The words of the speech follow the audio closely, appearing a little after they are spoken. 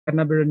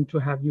Kannabiran, to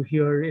have you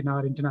here in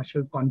our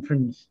international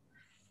conference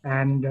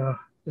and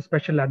the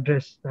special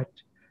address that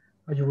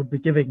you would be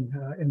giving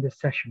in this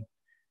session.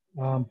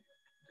 Um,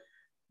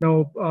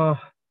 now,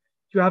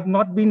 you have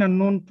not been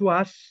unknown to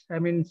us. I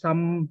mean,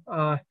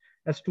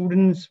 as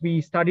students,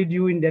 we studied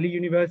you in Delhi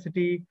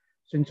University.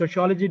 So in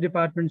sociology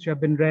departments, you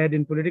have been read.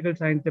 In political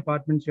science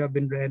departments, you have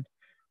been read.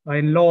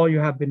 In law, you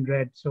have been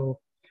read. So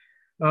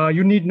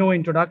you need no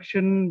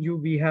introduction.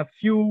 We have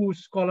few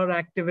scholar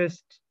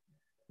activists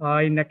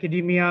in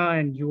academia,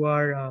 and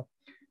you're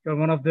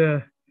one of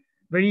the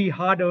very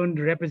hard-earned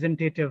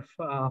representative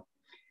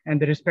and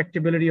the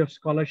respectability of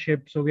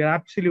scholarship. So we are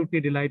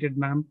absolutely delighted,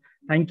 ma'am.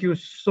 Thank you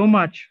so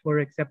much for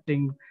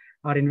accepting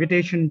our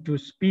invitation to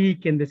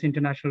speak in this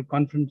international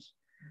conference.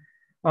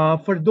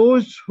 For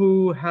those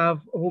who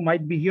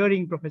might be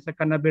hearing Professor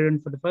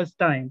Kannabiran for the first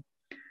time,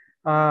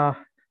 uh,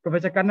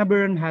 Professor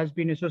Kannabiran has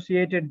been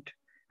associated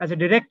as a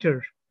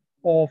director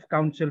of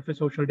Council for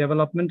Social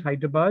Development,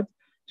 Hyderabad.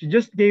 She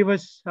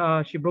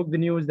broke the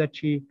news that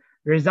she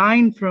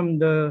resigned from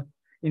the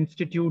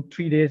institute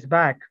 3 days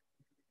back.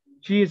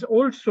 She is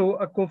also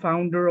a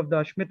co-founder of the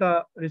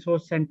ASMITA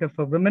Resource Centre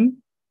for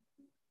Women.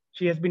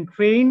 She has been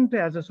trained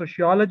as a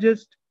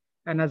sociologist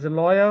and as a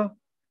lawyer.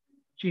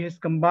 She has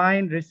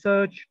combined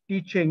research,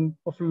 teaching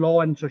of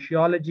law and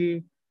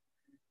sociology.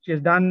 She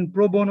has done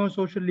pro bono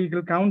social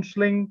legal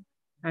counseling,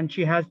 and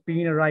she has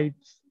been a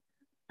rights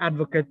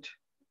advocate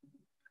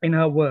in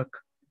her work.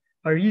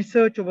 Her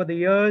research over the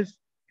years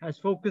has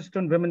focused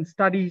on women's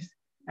studies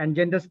and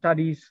gender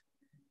studies,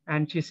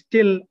 and she's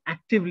still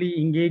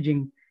actively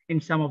engaging in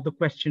some of the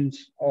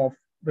questions of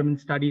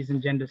women's studies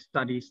and gender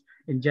studies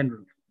in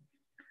general.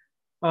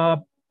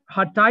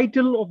 Her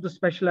title of the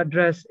special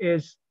address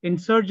is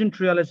Insurgent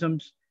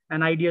Realisms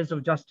and Ideas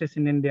of Justice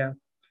in India,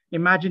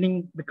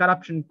 Imagining the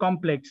Corruption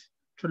Complex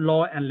Through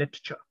Law and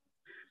Literature.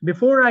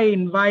 Before I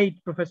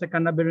invite Professor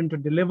Kannabiran to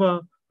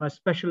deliver a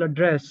special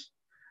address,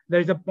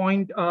 there's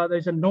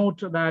a note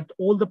that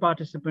all the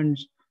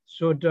participants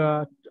should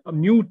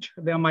mute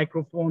their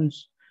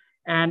microphones.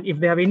 And if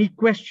they have any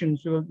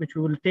questions, which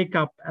we will take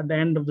up at the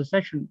end of the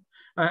session,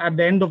 at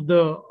the end of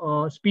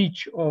the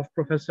speech of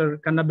Professor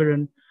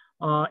Kannabiran,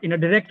 in a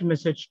direct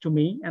message to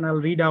me, and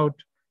I'll read out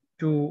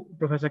to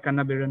Professor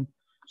Kannabiran.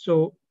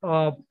 So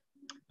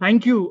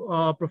thank you,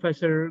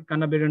 Professor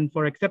Kannabiran,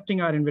 for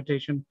accepting our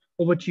invitation.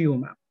 Over to you,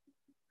 ma'am.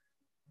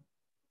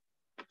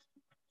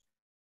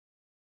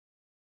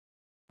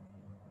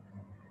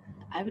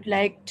 I would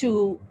like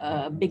to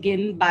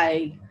begin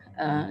by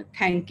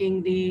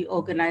thanking the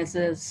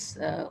organizers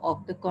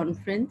of the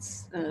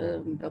conference,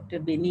 Dr.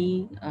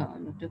 Bini,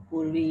 Dr.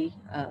 Purvi,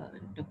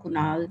 Dr.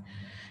 Kunal,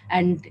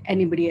 and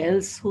anybody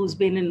else who's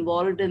been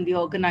involved in the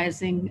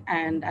organizing.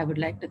 And I would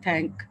like to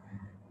thank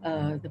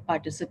the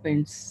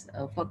participants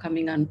for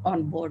coming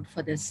on board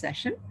for this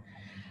session.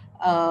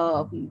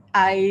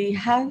 I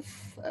have,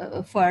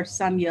 for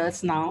some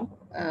years now,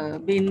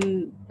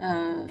 been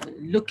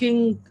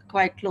looking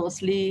quite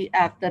closely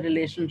at the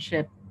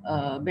relationship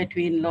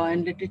between law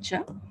and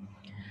literature.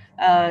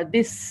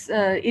 This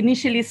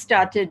initially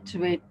started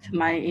with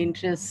my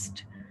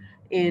interest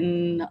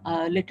in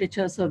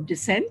literatures of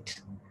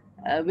dissent,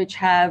 which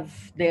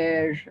have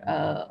their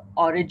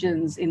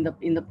origins in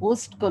the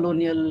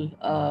post-colonial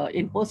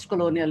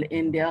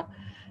India,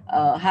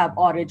 have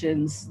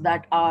origins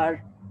that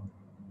are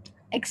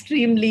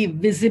extremely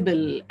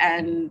visible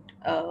and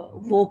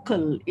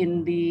vocal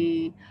in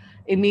the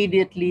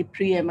immediately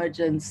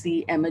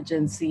pre-emergency,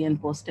 emergency,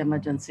 and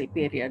post-emergency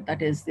period.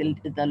 That is the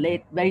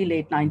very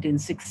late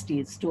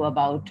 1960s to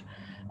about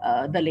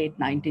the late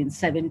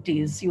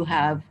 1970s. You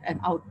have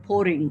an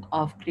outpouring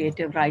of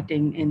creative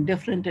writing in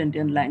different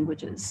Indian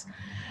languages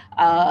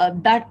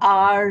that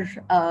are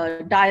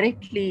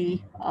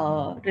directly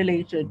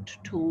related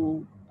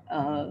to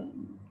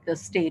the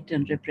state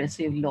and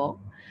repressive law.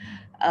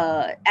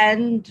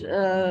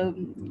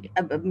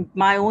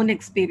 My own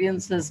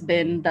experience has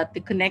been that the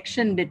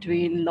connection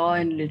between law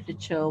and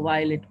literature,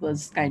 while it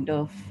was kind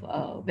of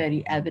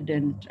very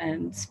evident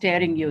and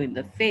staring you in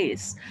the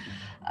face,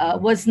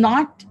 was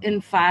not in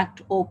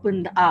fact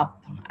opened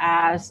up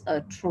as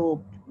a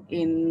trope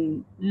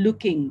in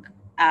looking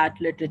at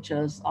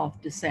literatures of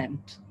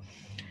dissent.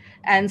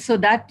 And so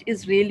that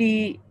is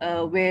really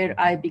where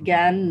I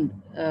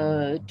began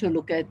to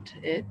look at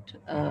it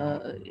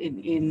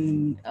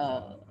in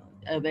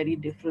a very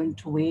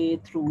different way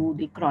through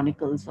the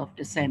chronicles of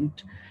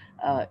dissent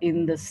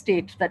in the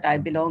state that I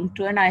belong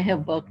to. And I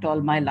have worked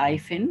all my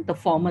life in the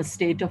former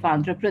state of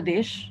Andhra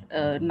Pradesh,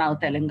 now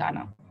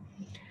Telangana.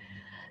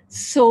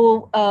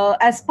 So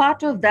as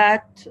part of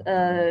that,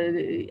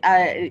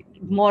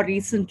 more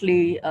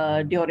recently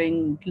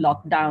during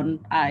lockdown,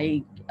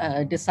 I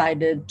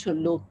decided to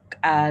look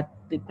at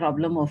the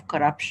problem of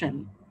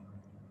corruption.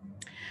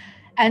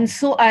 And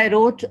so I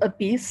wrote a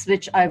piece,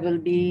 which I will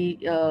be,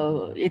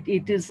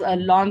 it is a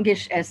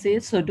longish essay,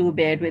 so do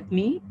bear with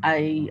me.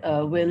 I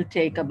will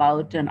take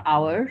about an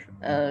hour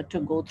to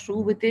go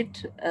through with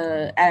it.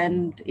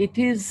 And it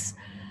is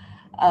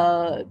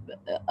uh,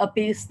 a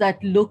piece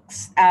that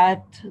looks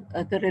at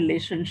the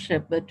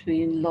relationship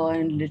between law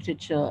and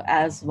literature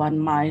as one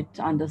might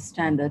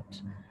understand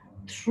it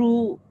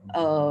through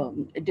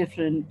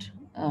different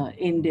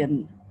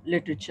Indian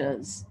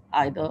literatures,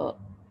 either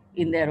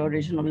in their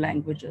original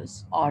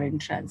languages or in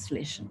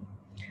translation.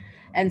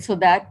 And so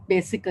that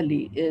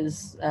basically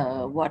is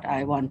what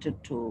I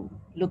wanted to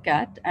look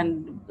at.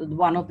 And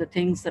one of the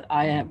things that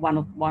I am,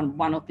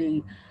 one of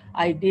the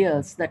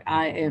ideas that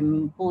I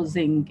am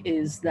posing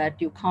is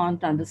that you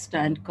can't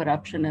understand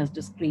corruption as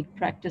discrete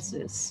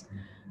practices.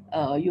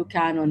 You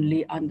can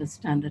only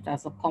understand it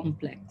as a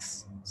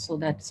complex. So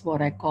that's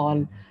what I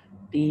call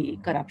the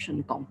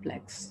corruption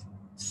complex.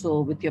 So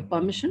with your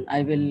permission,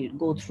 I will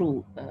go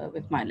through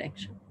with my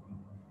lecture.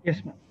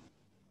 Yes, ma'am.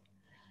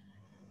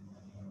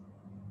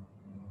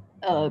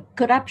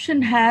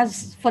 Corruption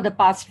has, for the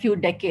past few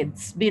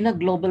decades, been a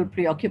global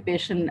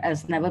preoccupation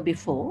as never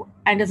before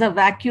and is a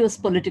vacuous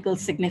political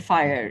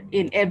signifier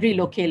in every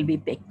locale we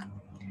pick.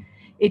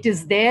 It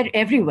is there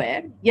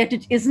everywhere, yet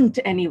it isn't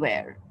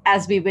anywhere,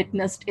 as we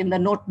witnessed in the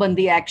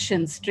Notbandi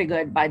actions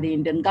triggered by the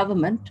Indian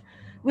government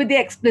with the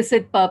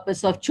explicit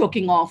purpose of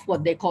choking off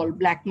what they call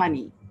black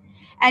money.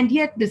 And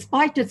yet,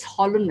 despite its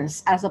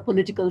hollowness as a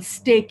political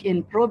stake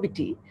in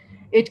probity,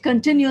 it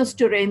continues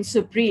to reign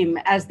supreme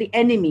as the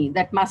enemy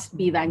that must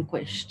be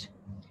vanquished.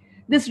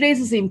 This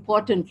raises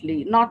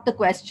importantly not the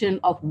question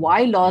of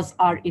why laws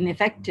are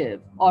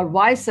ineffective or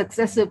why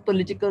successive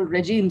political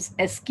regimes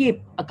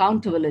escape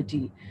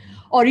accountability,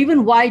 or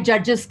even why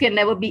judges can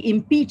never be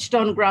impeached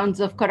on grounds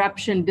of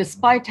corruption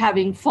despite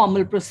having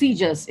formal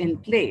procedures in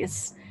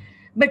place,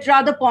 but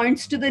rather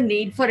points to the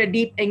need for a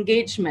deep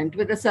engagement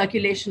with the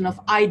circulation of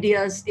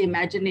ideas,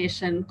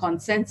 imagination,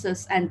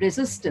 consensus, and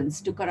resistance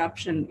to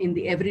corruption in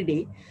the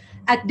everyday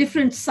at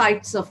different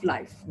sites of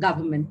life,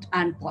 government,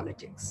 and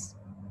politics.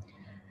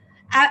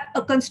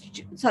 A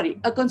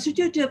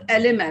constitutive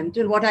element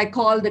in what I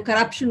call the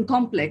corruption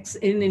complex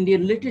in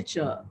Indian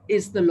literature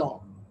is the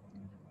law.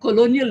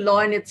 Colonial law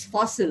and its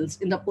fossils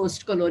in the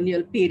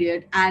post-colonial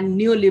period and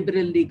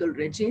neoliberal legal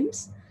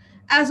regimes,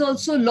 as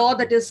also law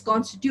that is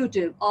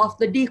constitutive of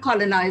the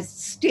decolonized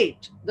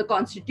state, the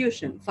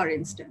constitution, for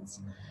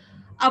instance.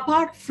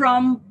 Apart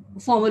from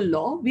formal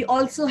law, we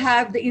also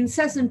have the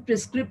incessant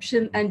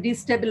prescription and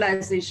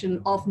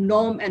destabilization of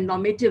norm and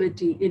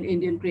normativity in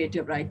Indian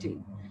creative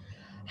writing.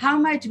 How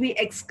might we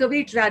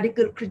excavate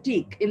radical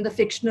critique in the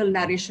fictional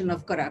narration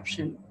of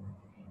corruption?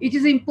 It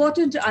is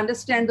important to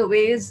understand the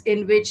ways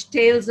in which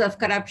tales of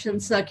corruption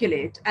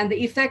circulate and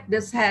the effect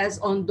this has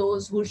on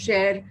those who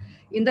share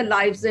in the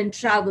lives and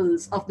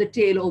travels of the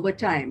tale over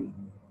time.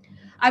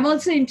 I'm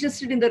also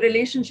interested in the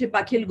relationship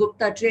Akhil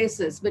Gupta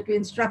traces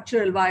between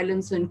structural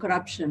violence and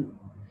corruption.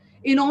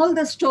 In all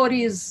the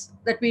stories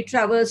that we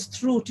traverse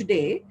through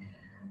today,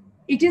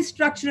 it is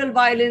structural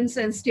violence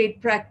and state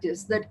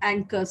practice that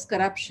anchors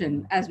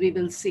corruption, as we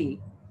will see.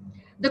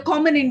 The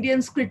common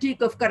Indians'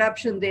 critique of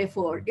corruption,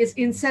 therefore, is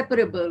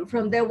inseparable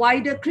from their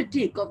wider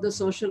critique of the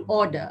social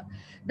order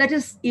that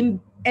is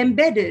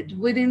embedded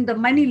within the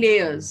many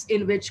layers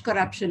in which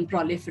corruption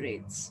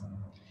proliferates.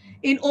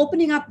 In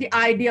opening up the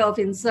idea of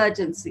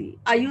insurgency,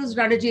 I use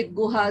Ranajit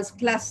Guha's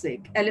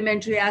classic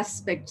Elementary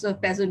Aspects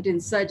of Peasant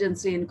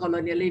Insurgency in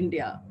Colonial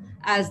India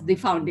as the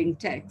founding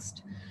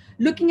text.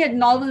 Looking at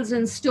novels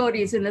and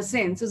stories, in a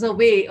sense, is a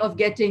way of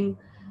getting,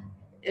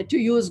 to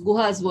use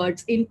Guha's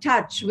words, in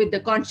touch with the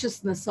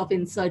consciousness of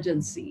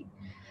insurgency.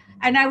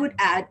 And I would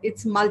add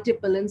its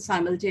multiple and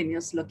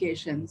simultaneous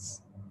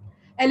locations.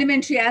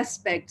 Elementary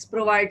Aspects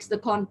provides the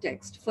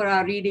context for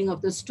our reading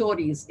of the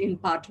stories in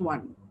part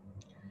one.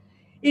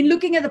 In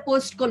looking at the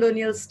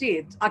post-colonial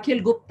state,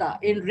 Akhil Gupta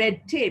in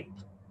Red Tape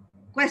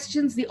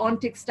questions the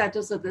ontic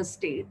status of the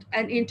state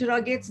and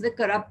interrogates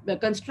the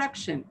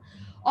construction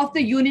of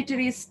the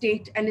unitary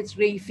state and its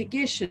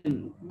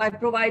reification by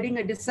providing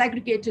a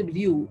disaggregated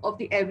view of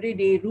the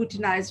everyday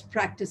routinized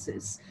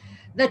practices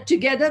that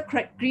together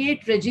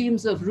create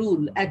regimes of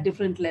rule at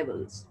different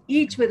levels,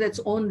 each with its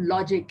own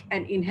logic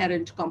and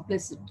inherent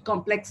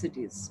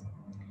complexities.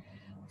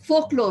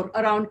 Folklore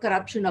around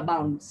corruption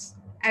abounds,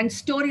 and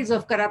stories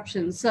of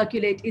corruption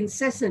circulate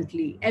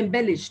incessantly,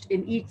 embellished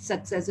in each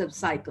successive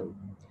cycle.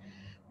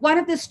 One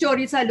of the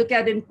stories I look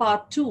at in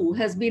part two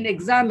has been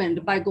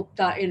examined by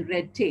Gupta in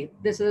Red Tape.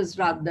 This is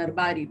Rag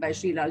Darbari by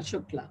Srilal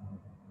Shukla.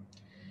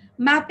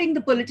 Mapping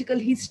the political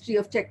history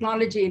of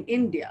technology in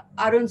India,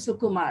 Arun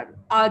Sukumar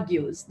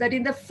argues that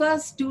in the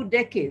first 2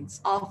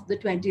 decades of the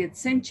 20th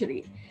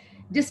century,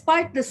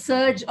 despite the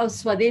surge of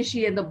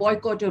Swadeshi and the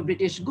boycott of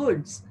British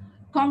goods,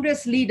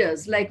 Congress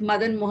leaders like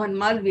Madan Mohan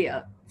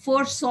Malviya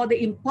foresaw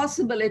the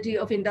impossibility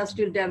of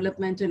industrial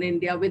development in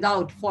India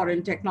without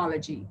foreign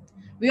technology.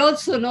 We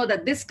also know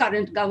that this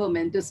current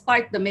government,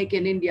 despite the Make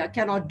in India,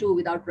 cannot do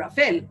without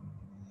Rafale.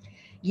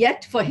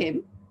 Yet for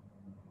him,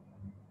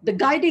 the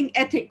guiding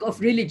ethic of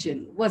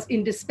religion was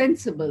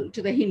indispensable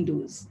to the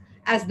Hindus,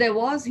 as there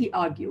was, he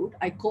argued,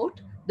 I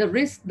quote, the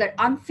risk that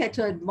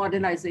unfettered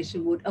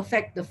modernization would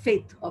affect the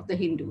faith of the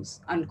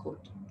Hindus,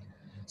 unquote.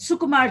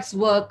 Sukumar's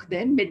work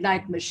then,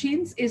 Midnight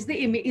Machines, is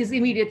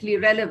immediately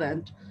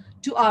relevant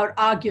to our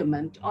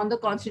argument on the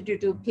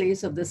constitutive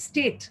place of the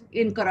state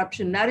in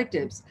corruption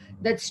narratives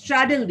that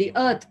straddle the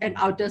earth and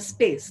outer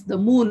space, the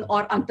moon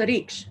or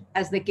antariksh,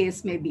 as the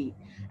case may be,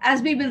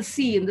 as we will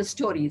see in the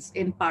stories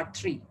in part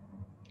 3.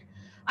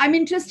 I'm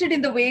interested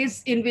in the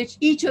ways in which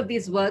each of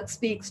these works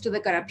speaks to the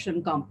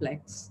corruption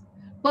complex.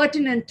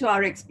 Pertinent to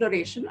our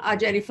exploration are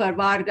Jennifer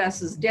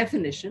Vargas's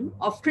definition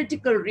of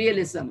critical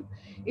realism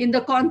in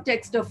the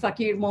context of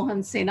Fakir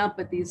Mohan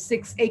Senapati's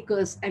 6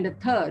 Acres and a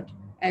Third,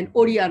 an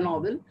Odia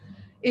novel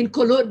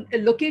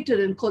located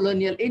in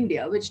colonial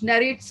India, which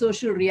narrates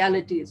social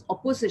realities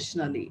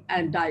oppositionally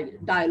and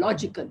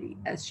dialogically,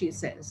 as she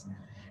says.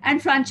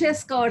 And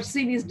Francesca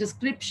Orsini's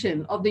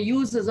description of the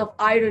uses of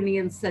irony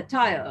and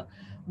satire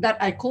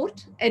that, I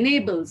quote,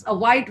 enables a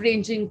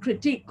wide-ranging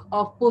critique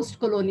of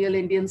post-colonial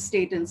Indian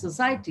state and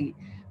society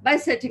by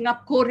setting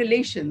up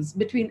correlations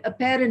between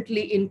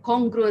apparently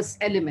incongruous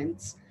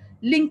elements,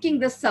 linking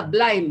the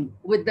sublime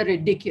with the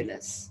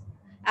ridiculous.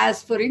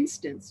 As for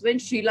instance, when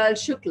Srilal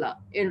Shukla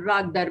in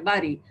Rag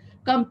Darbari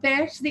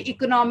compares the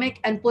economic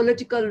and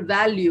political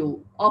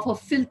value of a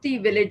filthy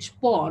village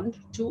pond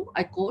to,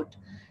 I quote,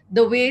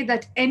 the way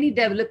that any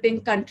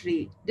developing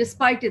country,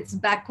 despite its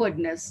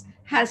backwardness,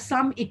 has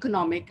some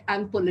economic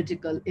and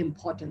political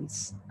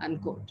importance,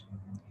 unquote.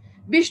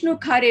 Vishnu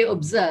Khare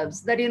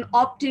observes that in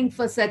opting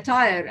for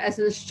satire as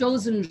his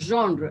chosen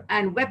genre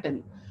and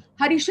weapon,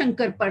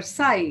 Harishankar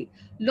Parsai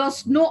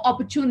lost no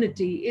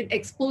opportunity in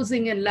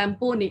exposing and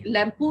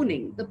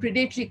lampooning the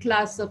predatory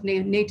class of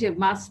native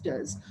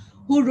masters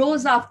who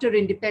rose after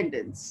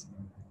independence.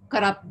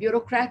 Corrupt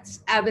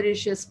bureaucrats,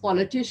 avaricious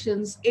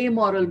politicians,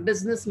 amoral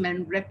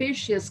businessmen,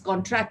 rapacious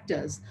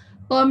contractors,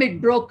 permit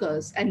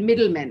brokers and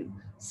middlemen,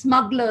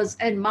 smugglers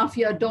and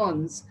mafia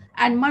dons,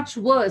 and much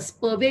worse,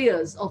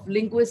 purveyors of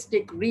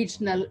linguistic,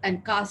 regional,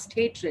 and caste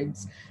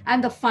hatreds,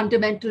 and the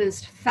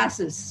fundamentalist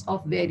fascists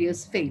of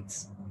various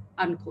faiths,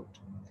 unquote.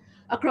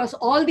 Across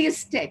all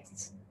these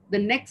texts, the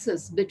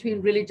nexus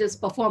between religious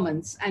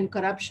performance and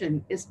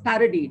corruption is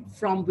parodied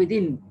from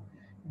within,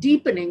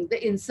 deepening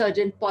the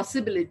insurgent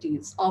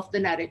possibilities of the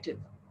narrative.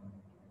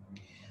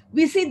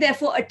 We see,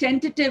 therefore, a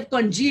tentative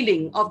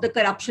congealing of the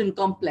corruption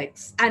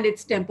complex and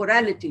its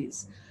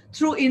temporalities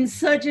through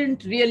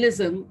insurgent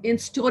realism in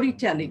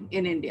storytelling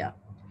in India.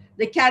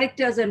 The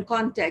characters and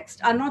context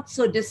are not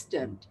so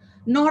distant,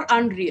 nor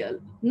unreal,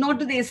 nor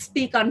do they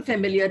speak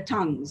unfamiliar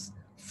tongues.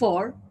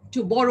 For,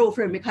 to borrow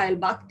from Mikhail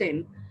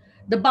Bakhtin,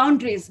 the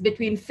boundaries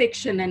between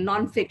fiction and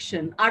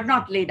non-fiction are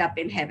not laid up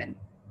in heaven.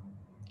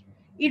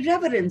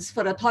 Irreverence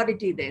for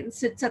authority, then,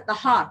 sits at the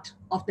heart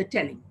of the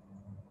telling.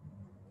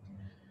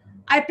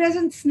 I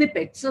present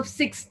snippets of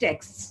 6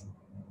 texts,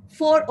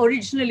 4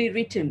 originally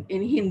written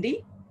in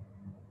Hindi,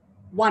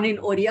 1 in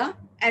Odia,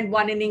 and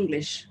 1 in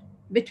English,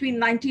 between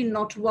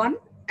 1901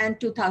 and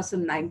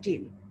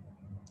 2019.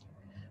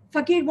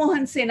 Fakir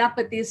Mohan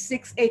Senapati's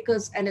 6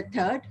 Acres and a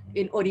Third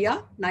in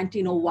Odia,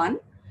 1901,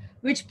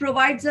 which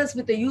provides us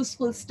with a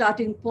useful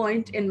starting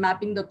point in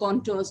mapping the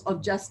contours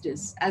of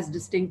justice as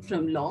distinct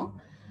from law,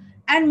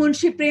 and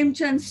Munshi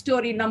Premchand's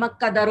story Namak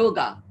Ka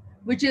Daroga,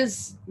 which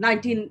is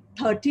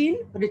 1913,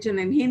 written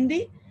in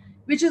Hindi,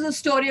 which is a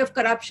story of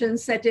corruption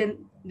set in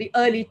the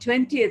early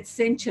 20th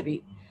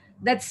century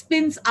that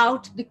spins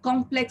out the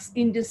complex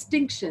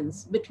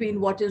indistinctions between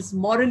what is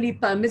morally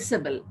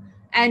permissible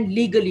and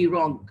legally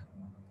wrong.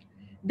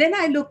 Then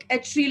I look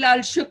at Srilal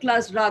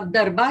Shukla's Rag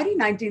Darbari,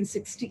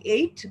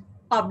 1968,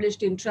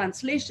 published in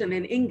translation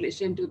in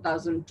English in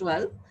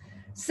 2012,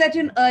 set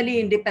in early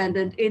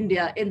independent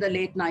India in the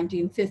late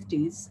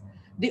 1950s.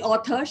 The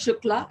author,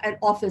 Shukla, an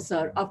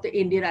officer of the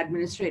Indian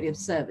Administrative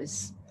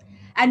Service.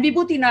 And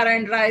Vibhuti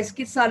Narayan Rai's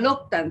Kissa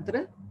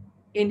Loktantra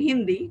in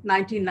Hindi,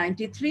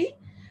 1993,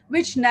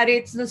 which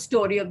narrates the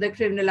story of the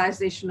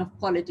criminalization of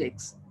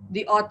politics.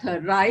 The author,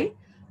 Rai,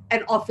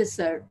 an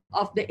officer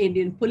of the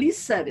Indian Police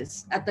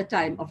Service at the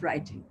time of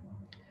writing.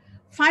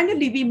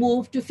 Finally, we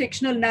move to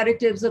fictional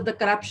narratives of the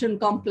corruption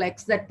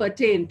complex that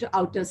pertain to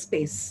outer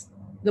space,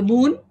 the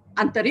moon,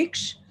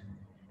 Antariksh,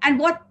 and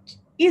what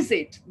is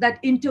it that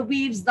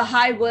interweaves the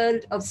high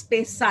world of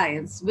space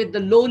science with the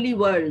lowly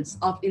worlds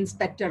of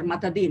Inspector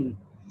Matadin.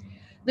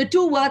 The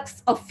 2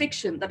 works of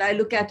fiction that I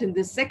look at in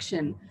this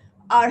section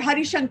are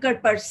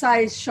Harishankar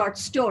Parsai's short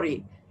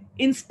story,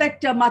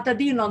 Inspector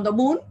Matadin on the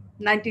Moon,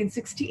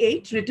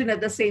 1968, written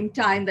at the same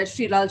time that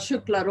Srilal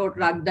Shukla wrote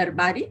Rag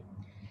Darbari,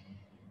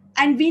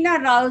 and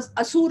Veena Rao's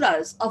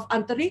Asuras of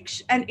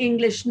Antariksh, an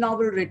English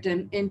novel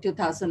written in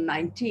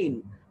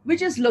 2019,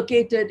 which is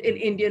located in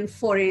Indian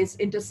forays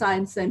into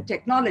science and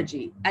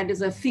technology and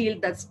is a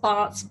field that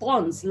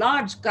spawns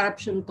large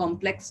corruption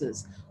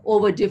complexes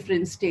over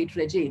different state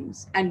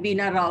regimes. And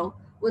Veena Rao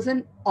was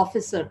an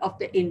officer of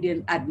the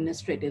Indian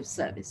Administrative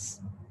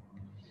Service.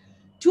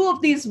 2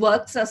 of these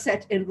works are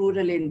set in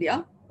rural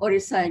India,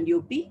 Orissa and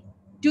UP,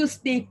 to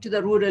speak to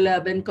the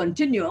rural-urban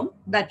continuum,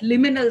 that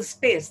liminal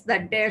space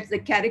that bears the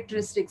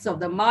characteristics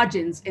of the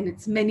margins in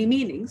its many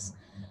meanings,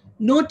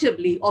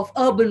 notably of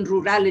urban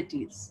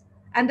ruralities,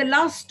 and the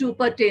last two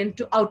pertain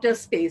to outer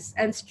space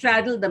and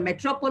straddle the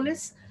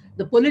metropolis,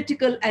 the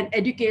political and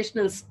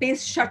educational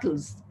space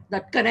shuttles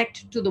that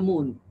connect to the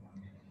moon.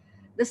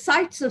 The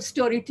sites of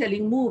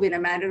storytelling move, in a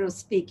manner of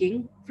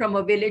speaking, from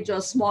a village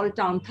or small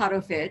town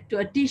thoroughfare to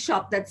a tea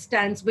shop that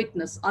stands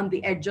witness on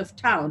the edge of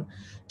town,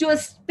 to a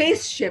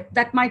spaceship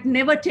that might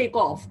never take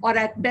off or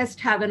at best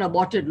have an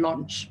aborted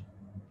launch.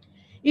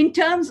 In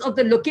terms of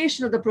the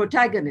location of the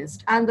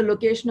protagonist and the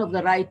location of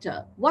the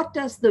writer, what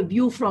does the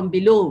view from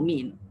below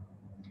mean?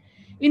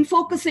 In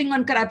focusing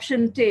on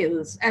corruption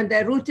tales and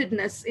their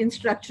rootedness in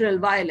structural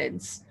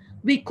violence,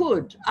 we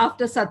could,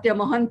 after Satya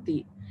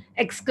Mohanty,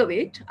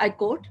 excavate, I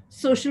quote,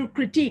 social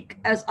critique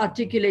as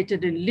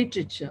articulated in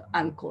literature,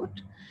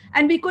 unquote.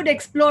 And we could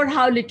explore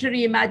how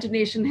literary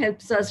imagination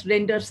helps us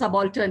render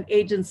subaltern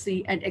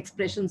agency and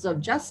expressions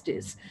of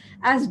justice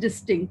as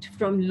distinct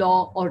from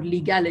law or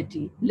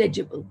legality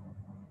legible.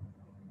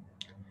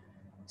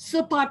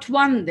 So part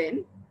one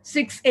then,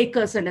 6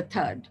 acres and a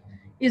third,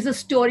 is a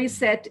story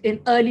set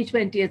in early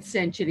 20th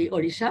century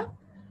Odisha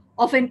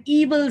of an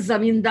evil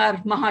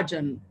Zamindar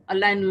Mahajan, a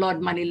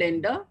landlord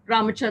moneylender,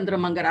 Ramachandra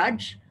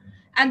Mangaraj,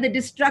 and the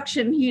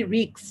destruction he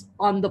wreaks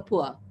on the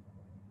poor.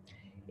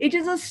 It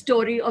is a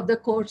story of the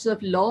courts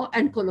of law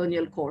and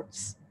colonial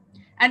courts.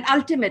 And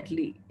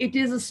ultimately, it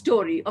is a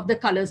story of the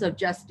colors of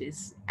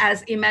justice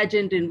as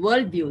imagined in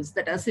worldviews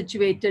that are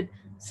situated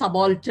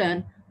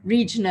subaltern,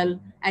 regional,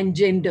 and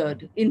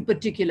gendered in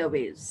particular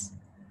ways,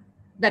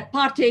 that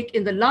partake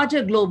in the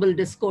larger global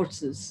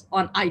discourses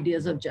on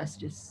ideas of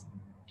justice.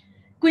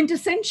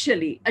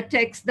 Quintessentially, a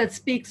text that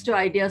speaks to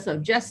ideas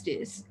of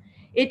justice,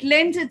 it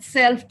lends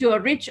itself to a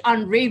rich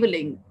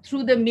unraveling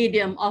through the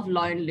medium of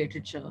law and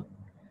literature.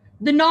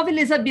 The novel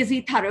is a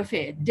busy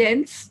thoroughfare,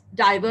 dense,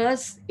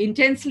 diverse,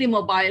 intensely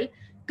mobile,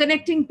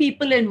 connecting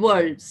people and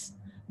worlds.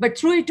 But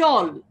through it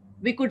all,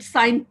 we could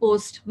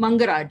signpost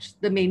Mangaraj,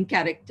 the main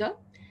character,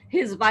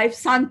 his wife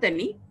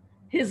Santani,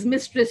 his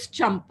mistress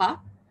Champa,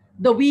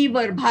 the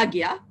weaver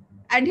Bhagya,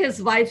 and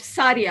his wife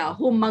Sarya,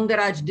 whom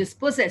Mangaraj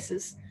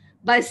dispossesses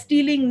by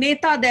stealing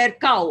Neta, their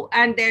cow,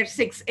 and their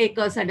 6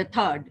 acres and a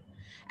third,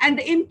 and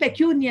the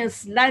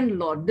impecunious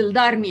landlord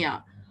Dildar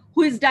Mia,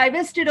 who is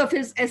divested of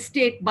his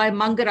estate by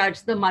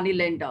Mangaraj, the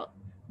moneylender.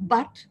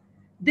 But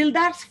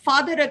Dildar's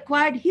father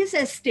acquired his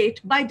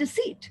estate by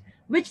deceit,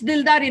 which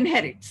Dildar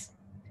inherits.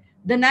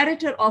 The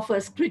narrator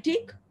offers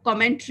critique,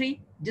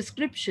 commentary,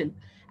 description,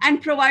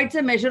 and provides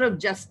a measure of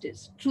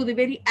justice through the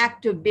very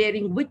act of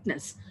bearing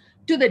witness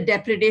to the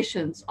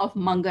depredations of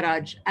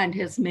Mangaraj and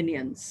his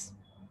minions.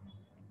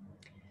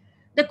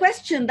 The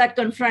question that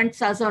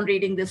confronts us on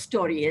reading this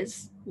story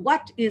is,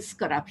 what is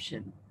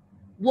corruption?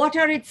 What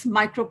are its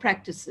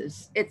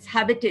micro-practices, its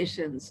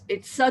habitations,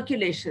 its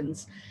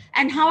circulations,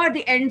 and how are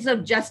the ends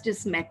of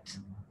justice met?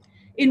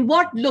 In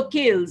what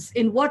locales,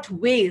 in what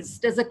ways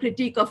does a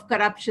critique of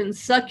corruption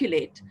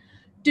circulate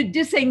to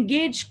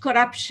disengage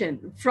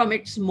corruption from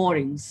its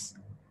moorings?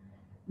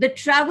 The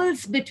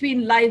travels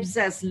between lives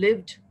as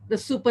lived, the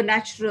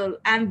supernatural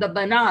and the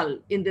banal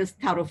in this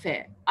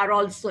thoroughfare are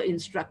also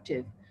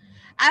instructive,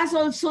 as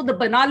also the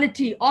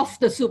banality of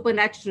the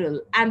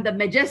supernatural and the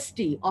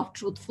majesty of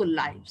truthful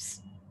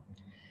lives.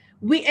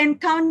 We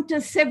encounter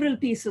several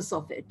pieces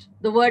of it.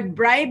 The word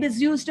bribe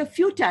is used a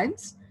few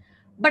times,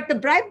 but the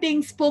bribe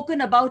being spoken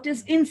about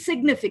is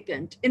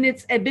insignificant in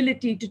its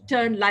ability to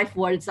turn life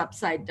worlds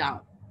upside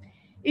down.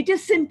 It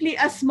is simply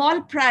a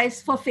small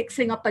price for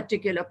fixing a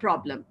particular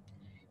problem,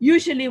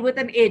 usually with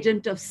an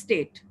agent of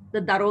state,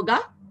 the daroga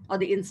or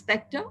the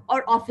inspector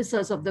or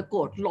officers of the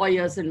court,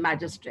 lawyers and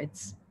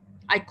magistrates.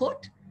 I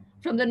quote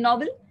from the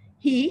novel,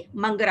 he,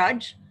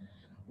 Mangaraj,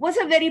 was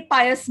a very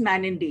pious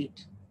man indeed.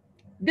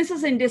 This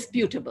is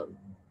indisputable.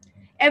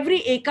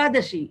 Every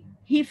Ekadashi,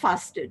 he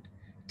fasted,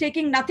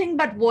 taking nothing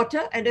but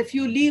water and a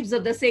few leaves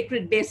of the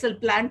sacred basil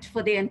plant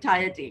for the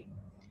entire day.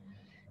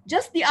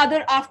 Just the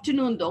other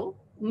afternoon, though,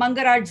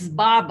 Mangaraj's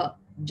Baba,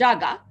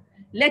 Jaga,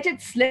 let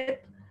it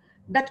slip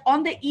that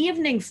on the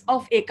evenings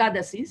of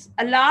Ekadasis,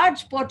 a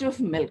large pot of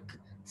milk,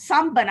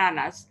 some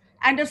bananas,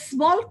 and a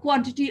small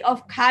quantity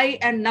of khai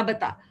and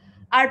nabata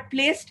are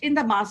placed in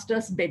the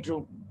master's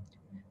bedroom.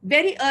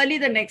 Very early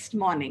the next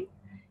morning,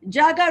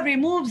 Jaga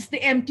removes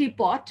the empty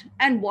pot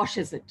and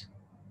washes it.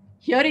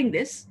 Hearing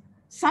this,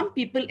 some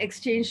people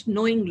exchanged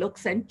knowing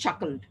looks and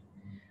chuckled.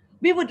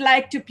 We would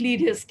like to plead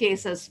his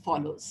case as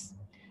follows.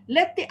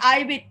 Let the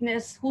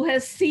eyewitness who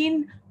has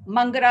seen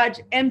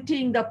Mangaraj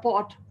emptying the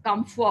pot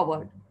come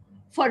forward.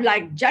 For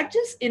like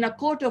judges in a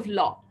court of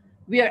law,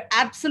 we are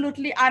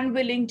absolutely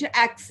unwilling to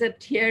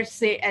accept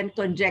hearsay and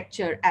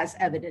conjecture as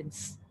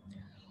evidence.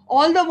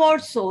 All the more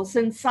so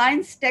since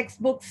science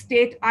textbooks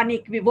state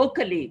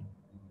unequivocally,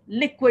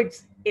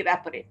 liquids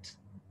evaporate.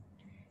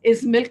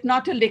 Is milk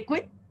not a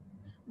liquid?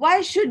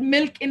 Why should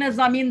milk in a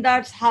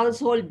zamindar's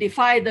household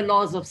defy the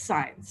laws of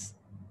science?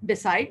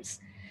 Besides,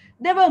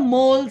 there were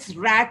moles,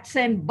 rats,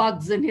 and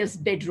bugs in his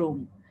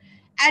bedroom.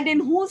 And in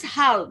whose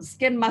house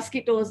can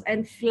mosquitoes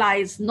and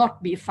flies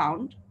not be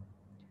found?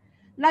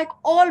 Like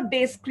all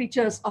base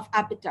creatures of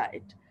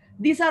appetite,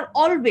 These are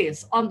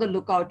always on the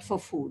lookout for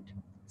food.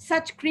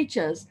 Such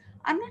creatures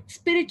are not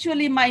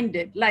spiritually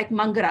minded like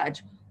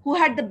Mangaraj, who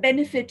had the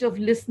benefit of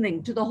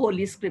listening to the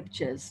holy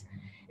scriptures.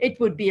 It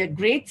would be a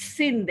great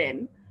sin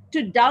then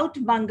to doubt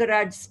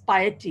Mangaraj's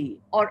piety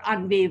or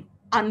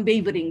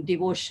unwavering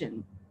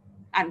devotion.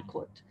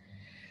 Unquote.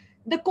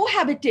 The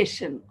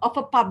cohabitation of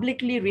a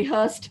publicly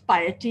rehearsed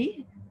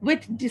piety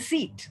with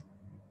deceit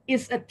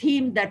is a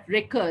theme that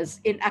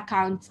recurs in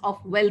accounts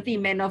of wealthy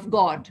men of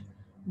God,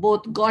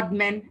 both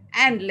godmen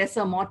and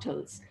lesser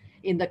mortals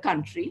in the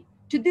country,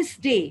 to this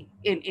day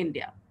in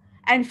India,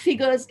 and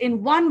figures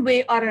in one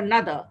way or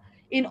another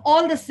in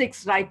all the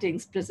 6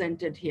 writings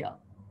presented here,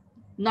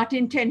 not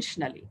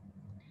intentionally.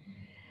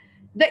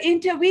 The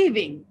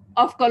interweaving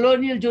of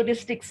colonial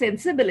juristic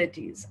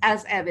sensibilities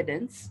as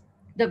evidence,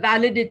 the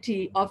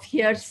validity of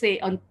hearsay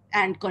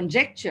and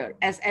conjecture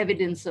as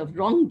evidence of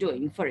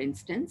wrongdoing, for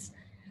instance,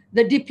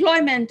 the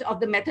deployment of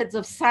the methods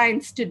of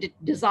science to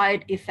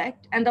desired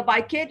effect, and the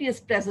vicarious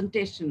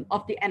presentation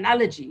of the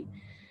analogy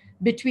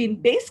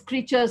between base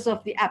creatures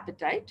of the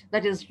appetite,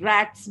 that is,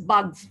 rats,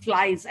 bugs,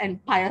 flies,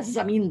 and pious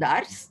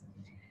zamindars,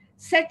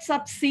 sets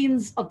up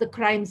scenes of the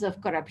crimes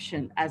of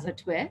corruption, as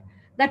it were,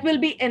 that will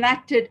be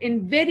enacted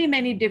in very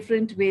many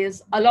different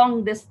ways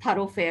along this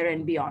thoroughfare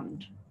and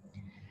beyond.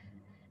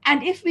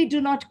 And if we do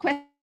not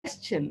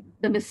question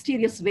the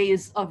mysterious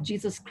ways of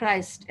Jesus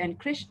Christ and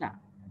Krishna,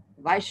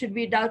 why should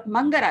we doubt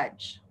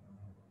Mangaraj?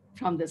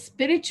 From the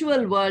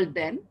spiritual world,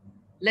 then,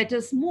 let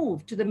us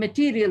move to the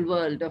material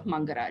world of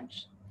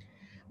Mangaraj.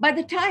 By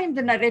the time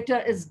the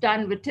narrator is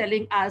done with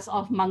telling us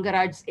of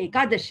Mangaraj's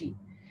Ekadashi,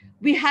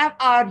 we have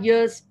our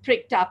ears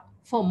pricked up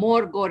for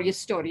more gory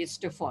stories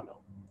to follow.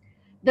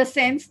 The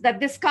sense that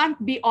this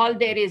can't be all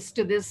there is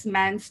to this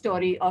man's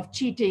story of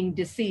cheating,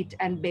 deceit,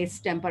 and base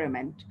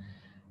temperament.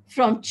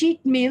 From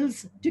cheat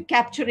meals to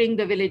capturing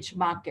the village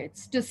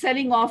markets to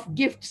selling off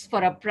gifts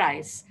for a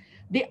price,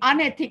 the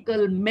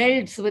unethical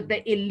melds with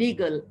the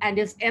illegal and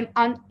is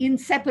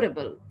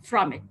inseparable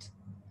from it.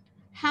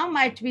 How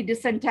might we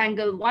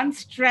disentangle one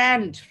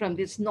strand from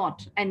this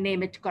knot and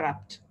name it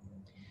corrupt?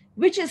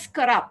 Which is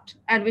corrupt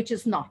and which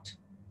is not?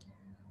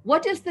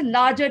 What is the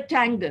larger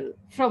tangle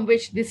from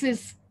which this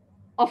is,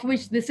 of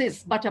which this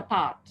is but a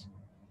part?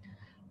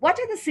 What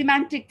are the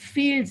semantic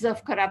fields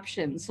of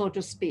corruption, so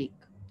to speak?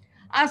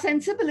 Our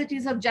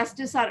sensibilities of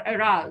justice are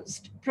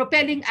aroused,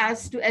 propelling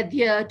us to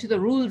adhere to the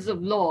rules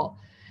of law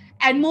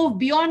and move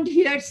beyond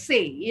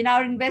hearsay in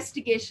our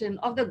investigation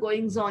of the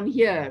goings on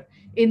here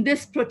in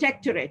this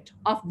protectorate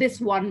of this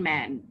one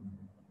man.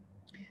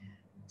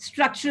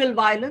 Structural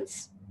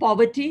violence,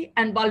 poverty,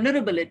 and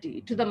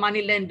vulnerability to the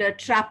moneylender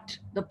trapped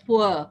the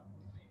poor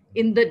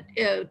in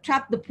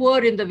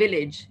the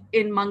village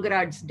in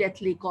Mangaraj's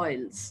deathly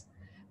coils.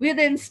 We're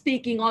then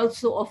speaking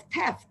also of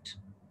theft,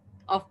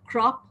 of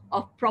crop,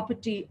 of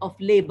property, of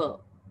labor,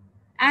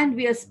 and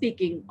we are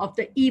speaking of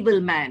the evil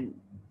man.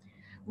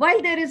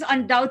 While there is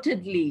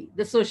undoubtedly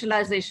the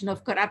socialization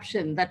of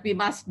corruption that we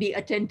must be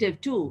attentive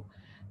to,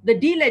 the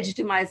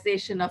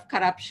delegitimization of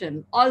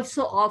corruption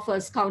also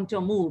offers counter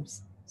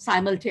moves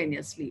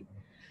simultaneously,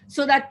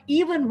 so that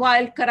even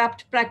while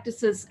corrupt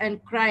practices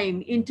and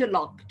crime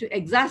interlock to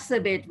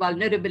exacerbate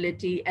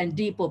vulnerability and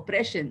deep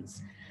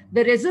oppressions,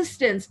 the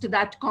resistance to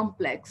that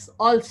complex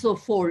also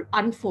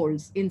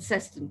unfolds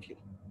incessantly.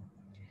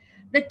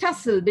 The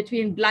tussle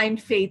between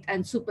blind faith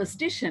and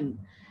superstition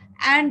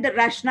and the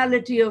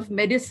rationality of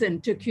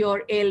medicine to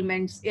cure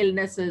ailments,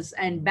 illnesses,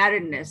 and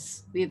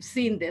barrenness. We've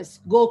seen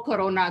this, go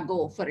Corona,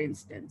 go, for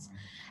instance,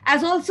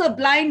 as also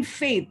blind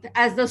faith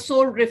as the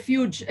sole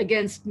refuge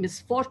against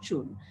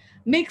misfortune,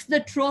 makes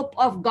the trope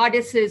of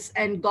goddesses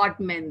and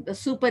godmen, the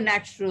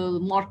supernatural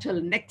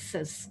mortal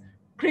nexus,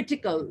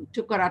 critical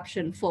to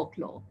corruption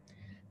folklore.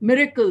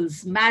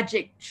 Miracles,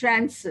 magic,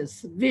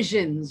 trances,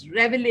 visions,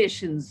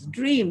 revelations,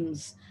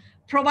 dreams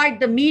provide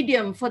the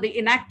medium for the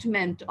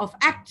enactment of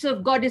acts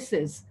of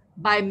goddesses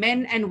by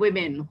men and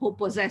women who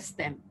possess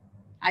them.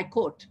 I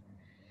quote,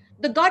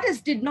 "The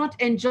goddess did not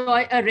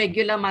enjoy a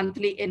regular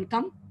monthly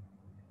income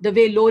the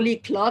way lowly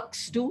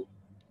clerks do.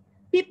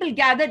 People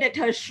gathered at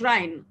her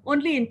shrine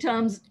only in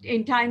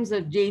times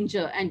of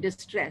danger and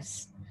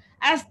distress,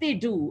 as they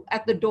do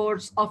at the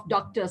doors of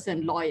doctors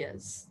and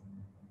lawyers."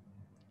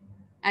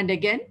 And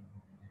again,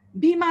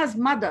 Bhima's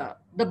mother,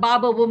 the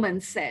Baba woman,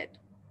 said,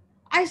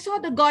 "I saw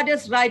the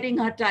goddess riding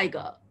her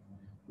tiger.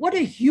 What a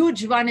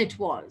huge one it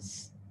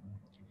was."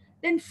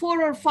 Then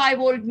 4 or 5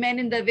 old men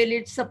in the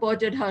village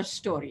supported her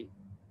story.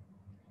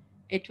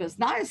 It was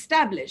now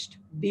established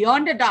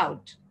beyond a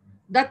doubt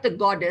that the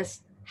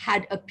goddess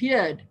had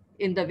appeared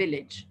in the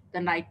village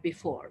the night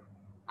before,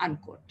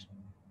 unquote.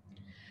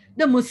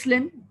 The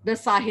Muslim, the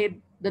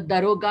Sahib, the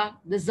Daroga,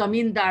 the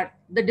Zamindar,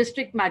 the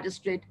district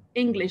magistrate,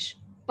 English,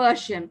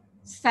 Persian,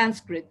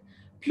 Sanskrit,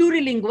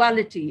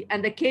 plurilinguality,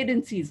 and the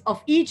cadences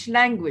of each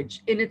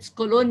language in its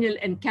colonial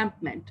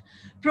encampment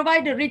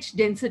provide a rich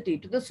density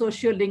to the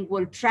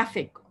sociolingual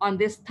traffic on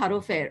this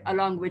thoroughfare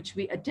along which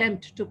we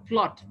attempt to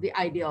plot the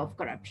idea of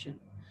corruption.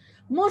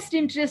 Most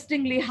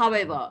interestingly,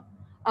 however,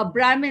 A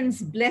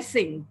Brahmin's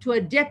blessing to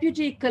a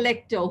deputy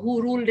collector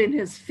who ruled in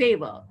his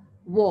favor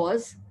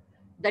was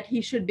that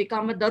he should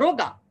become a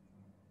daroga.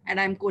 And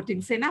I'm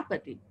quoting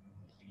Senapati.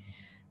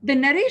 The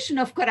narration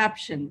of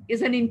corruption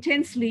is an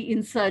intensely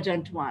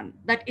insurgent one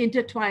that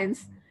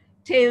intertwines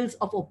tales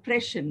of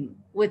oppression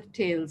with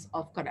tales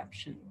of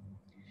corruption.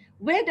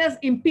 Where does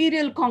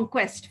imperial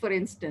conquest, for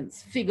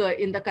instance, figure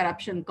in the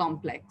corruption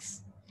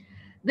complex?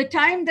 The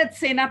time that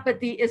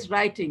Senapati is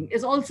writing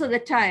is also the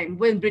time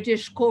when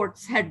British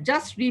courts had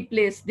just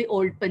replaced the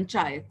old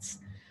panchayats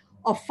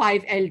of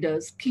 5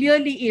 elders,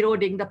 clearly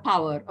eroding the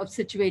power of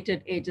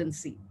situated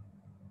agency.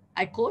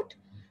 I quote,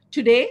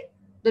 "Today,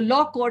 the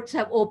law courts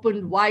have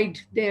opened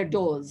wide their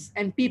doors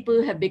and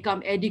people have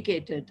become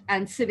educated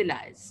and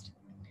civilized.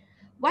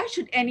 Why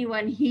should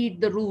anyone heed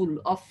the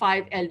rule of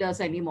 5 elders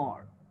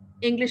anymore?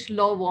 English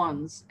law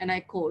warns, and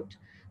I quote,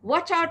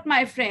 'Watch out,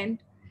 my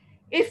friend.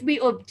 If we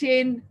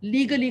obtain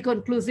legally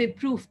conclusive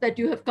proof that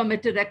you have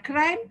committed a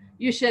crime,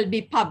 you shall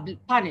be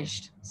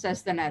punished,'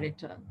 says the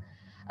narrator.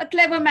 A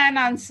clever man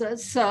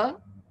answers, 'Sir,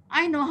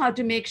 I know how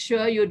to make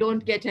sure you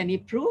don't get any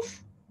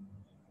proof.'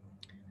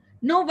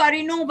 'No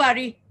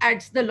worry,'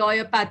 adds the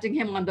lawyer, patting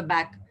him on the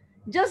back.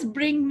 'Just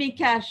bring me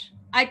cash.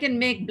 I can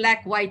make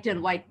black white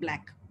and white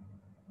black.'"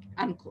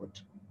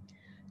 Unquote.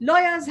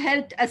 Lawyers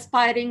helped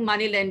aspiring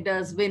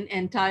moneylenders win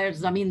entire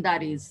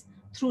zamindaris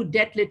through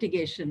debt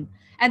litigation,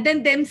 and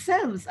then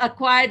themselves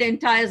acquired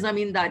entire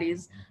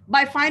zamindaris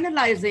by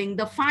finalizing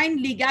the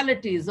fine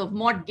legalities of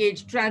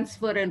mortgage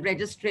transfer and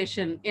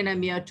registration in a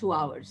mere 2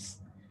 hours.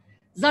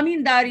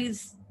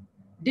 Zamindaris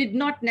did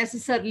not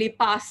necessarily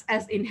pass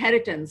as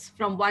inheritance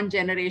from one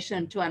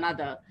generation to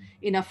another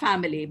in a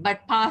family,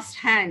 but passed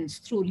hands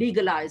through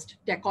legalized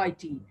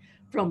dacoity,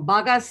 from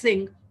Bhagat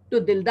Singh to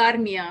Dildar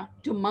Mia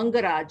to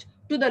Mangaraj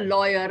to the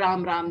lawyer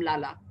Ram Ram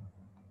Lala.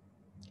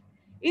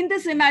 In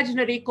this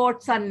imaginary,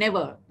 courts are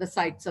never the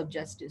sites of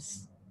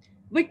justice.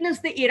 Witness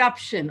the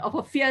eruption of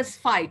a fierce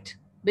fight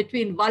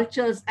between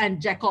vultures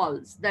and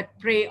jackals that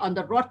prey on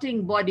the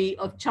rotting body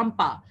of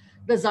Champa,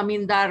 the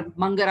Zamindar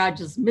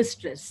Mangaraj's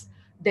mistress,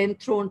 then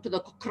thrown to the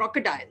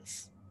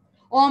crocodiles.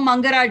 Or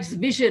Mangaraj's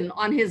vision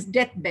on his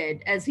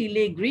deathbed as he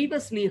lay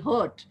grievously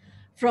hurt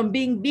from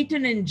being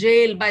beaten in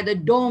jail by the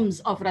domes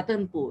of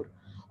Ratanpur,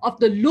 of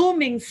the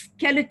looming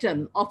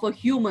skeleton of a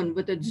human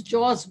with its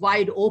jaws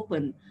wide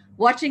open,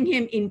 watching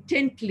him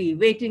intently,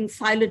 waiting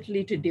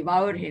silently to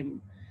devour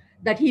him,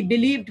 that he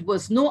believed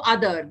was no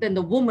other than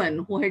the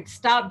woman who had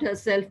starved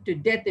herself to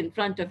death in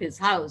front of his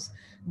house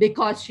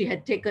because she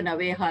had taken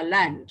away her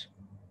land.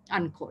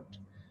 Unquote.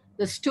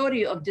 The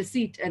story of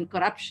deceit and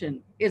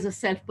corruption is a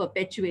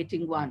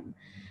self-perpetuating one,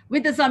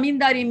 with the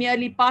zamindari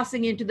merely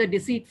passing into the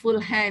deceitful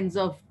hands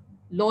of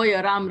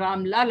lawyer Ram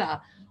Ram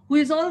Lala, who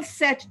is all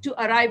set to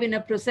arrive in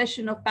a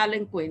procession of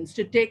palanquins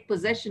to take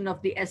possession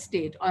of the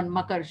estate on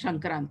Makar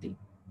Shankranti.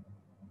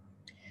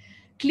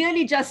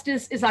 Clearly,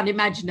 justice is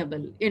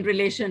unimaginable in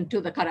relation to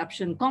the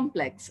corruption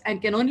complex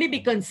and can only be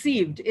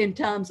conceived in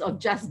terms of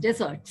just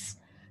deserts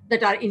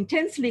that are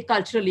intensely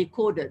culturally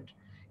coded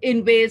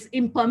in ways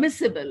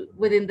impermissible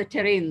within the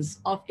terrains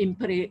of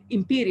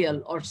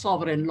imperial or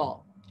sovereign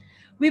law.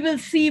 We will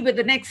see with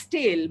the next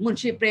tale,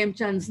 Munshi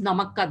Premchand's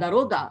Namak Ka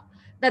Daroga,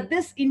 that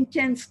this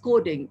intense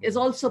coding is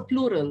also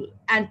plural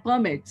and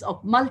permits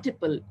of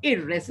multiple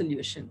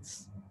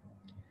irresolutions.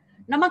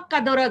 Namak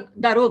Ka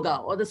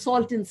Daroga, or the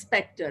Salt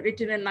Inspector,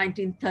 written in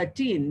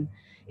 1913,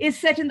 is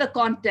set in the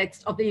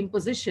context of the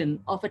imposition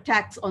of a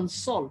tax on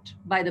salt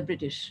by the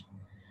British.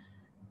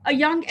 A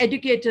young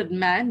educated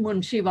man,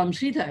 Munshi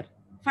Vamshidhar,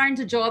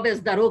 finds a job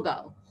as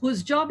daroga,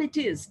 whose job it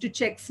is to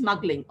check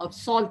smuggling of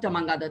salt,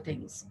 among other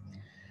things.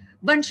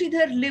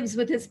 Vanshidhar lives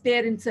with his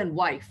parents and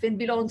wife and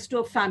belongs to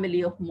a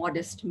family of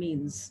modest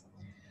means.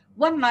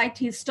 One night,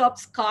 he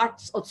stops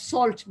carts of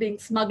salt being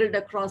smuggled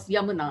across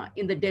Yamuna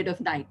in the dead of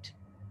night.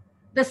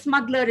 The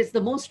smuggler is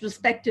the most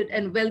respected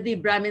and wealthy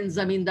Brahmin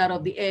zamindar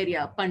of the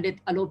area, Pandit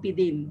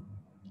Alopidin.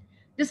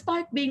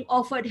 Despite being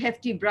offered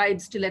hefty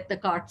bribes to let the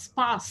carts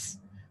pass,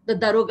 the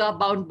daroga,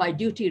 bound by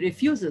duty,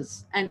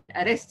 refuses and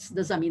arrests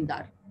the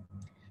zamindar.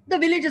 The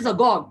village is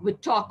agog with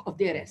talk of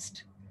the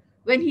arrest.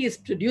 When he is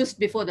produced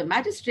before the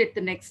magistrate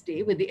the next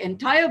day, with the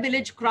entire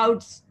village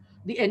crowds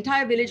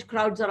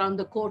around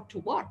the court to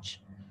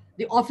watch,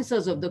 the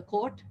officers of the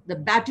court, the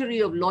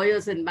battery of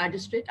lawyers and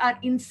magistrates are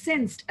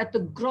incensed at the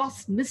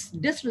gross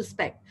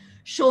disrespect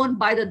shown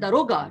by the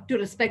daroga to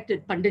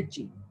respected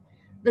Panditji.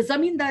 The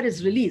zamindar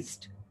is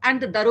released and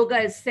the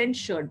daroga is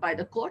censured by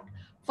the court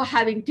for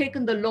having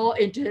taken the law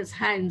into his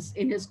hands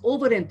in his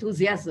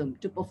over-enthusiasm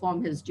to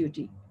perform his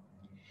duty.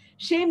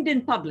 Shamed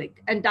in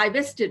public and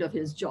divested of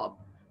his job,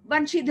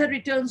 Vanshidhar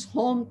returns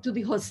home to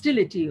the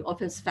hostility of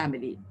his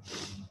family.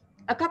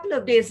 A couple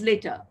of days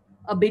later,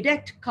 a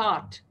bedecked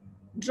cart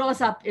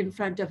draws up in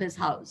front of his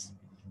house.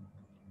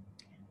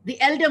 The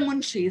elder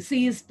Munshi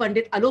sees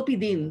Pandit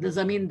Alopidin, the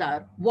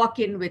zamindar, walk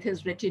in with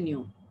his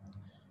retinue.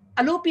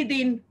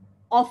 Alopidin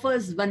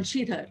offers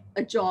Vanshidhar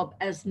a job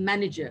as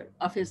manager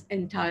of his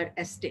entire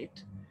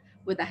estate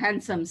with a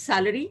handsome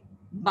salary,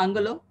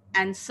 bungalow,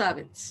 and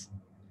servants.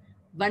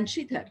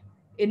 Vanshidhar,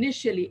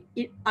 initially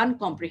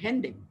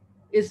uncomprehending,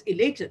 is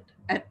elated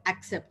and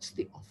accepts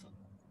the offer.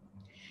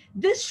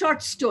 This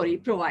short story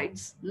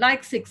provides,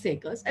 like Six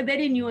Acres, a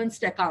very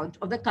nuanced account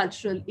of the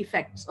cultural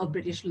effects of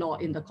British law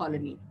in the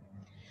colony.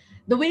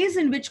 The ways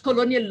in which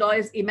colonial law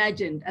is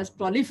imagined as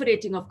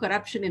proliferating of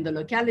corruption in the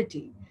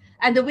locality,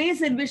 and the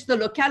ways in which the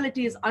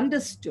locality is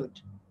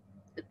understood,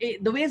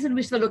 the ways in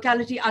which the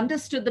locality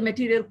understood the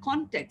material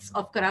context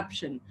of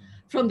corruption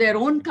from their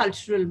own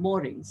cultural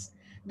moorings,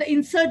 the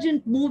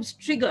insurgent moves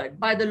triggered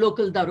by the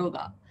local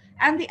daroga,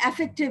 and the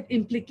affective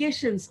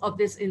implications of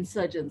this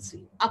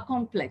insurgency are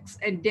complex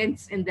and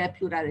dense in their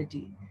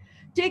plurality.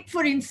 Take,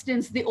 for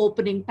instance, the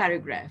opening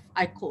paragraph.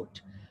 I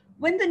quote,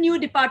 "When the new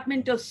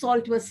Department of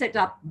Salt was set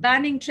up,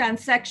 banning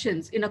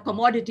transactions in a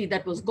commodity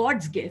that was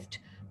God's gift,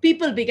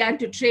 people began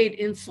to trade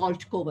in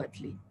salt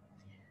covertly.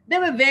 There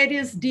were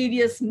various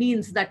devious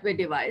means that were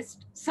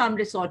devised. Some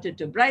resorted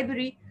to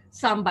bribery,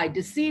 some by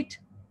deceit.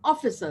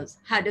 Officers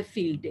had a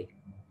field day.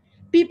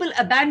 People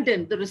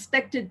abandoned the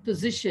respected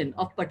position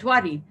of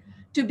patwari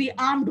to be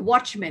armed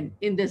watchmen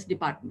in this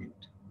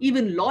department.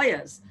 Even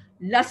lawyers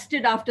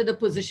lusted after the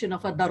position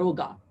of a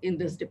daroga in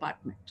this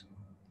department."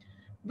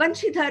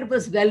 Vanshidhar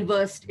was well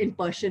versed in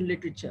Persian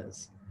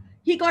literatures.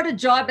 He got a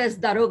job as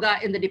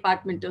daroga in the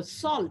Department of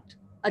Salt,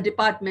 a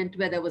department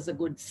where there was a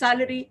good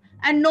salary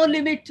and no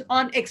limit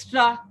on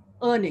extra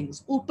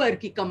earnings, upar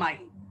ki kamai.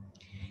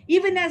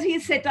 Even as he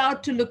set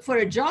out to look for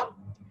a job,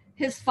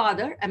 his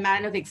father, a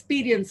man of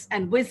experience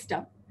and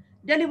wisdom,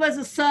 delivers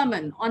a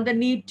sermon on the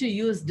need to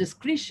use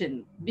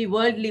discretion, be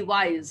worldly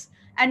wise,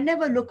 and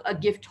never look a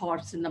gift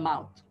horse in the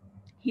mouth.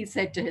 He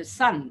said to his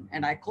son,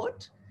 and I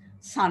quote,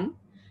 "Son,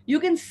 you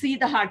can see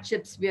the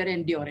hardships we are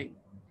enduring.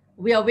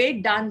 We are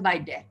weighed down by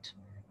debt.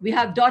 We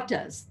have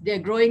daughters. They're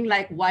growing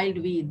like wild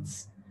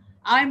weeds.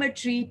 I'm a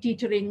tree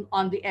teetering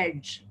on the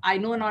edge. I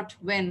know not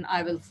when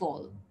I will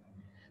fall.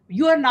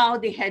 You are now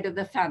the head of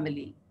the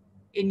family.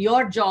 In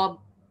your job,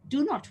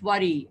 do not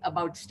worry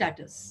about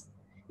status.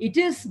 It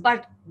is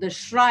but the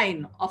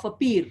shrine of a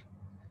peer.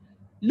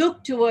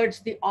 Look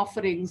towards the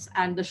offerings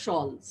and the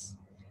shawls.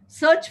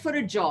 Search for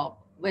a job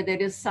where there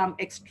is some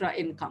extra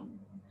income.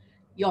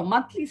 Your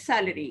monthly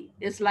salary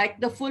is like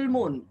the full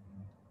moon.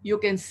 You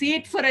can see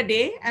it for a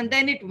day and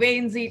then it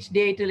wanes each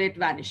day till it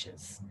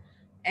vanishes.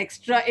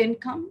 Extra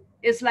income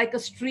is like a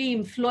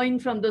stream flowing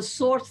from the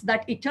source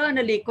that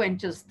eternally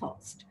quenches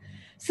thirst.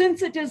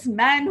 Since it is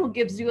man who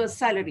gives you a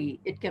salary,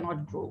 it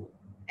cannot grow.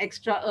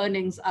 Extra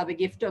earnings are the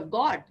gift of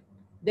God.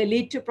 They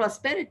lead to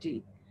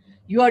prosperity.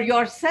 You are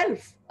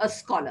yourself a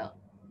scholar.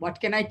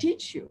 What can I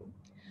teach you?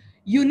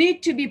 You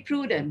need to be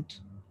prudent.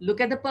 Look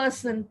at the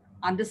person,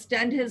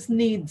 understand his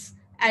needs,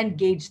 and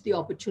gauge the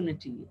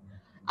opportunity.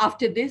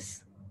 After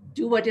this,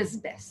 do what is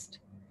best.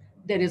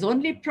 There is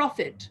only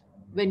profit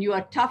when you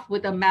are tough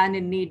with a man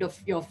in need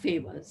of your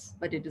favors,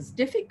 but it is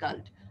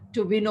difficult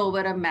to win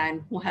over a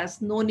man who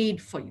has no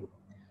need for you.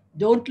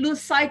 Don't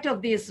lose sight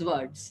of these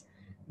words.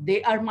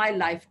 They are my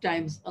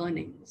lifetime's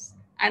earnings.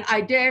 And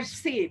I dare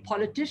say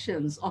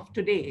politicians of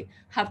today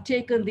have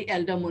taken the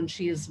elder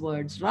Munshi's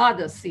words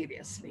rather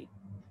seriously.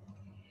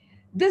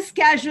 This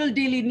casual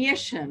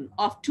delineation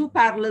of two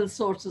parallel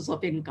sources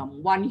of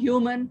income, one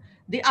human,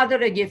 the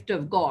other a gift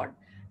of God,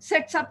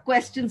 sets up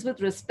questions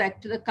with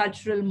respect to the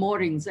cultural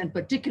moorings and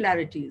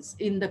particularities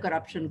in the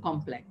corruption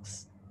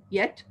complex.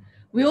 Yet,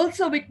 we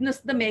also witness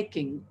the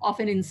making of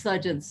an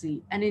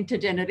insurgency, an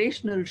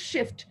intergenerational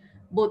shift,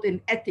 both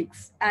in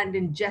ethics and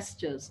in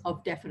gestures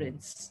of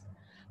deference.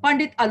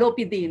 Pandit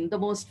Alopidin, the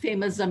most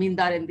famous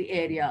zamindar in the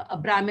area, a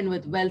Brahmin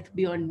with wealth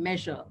beyond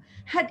measure,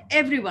 had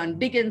everyone,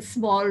 big and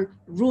small,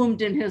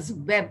 roomed in his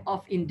web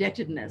of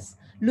indebtedness,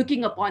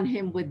 looking upon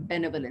him with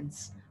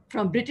benevolence,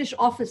 from British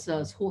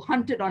officers who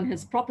hunted on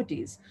his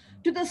properties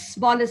to the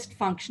smallest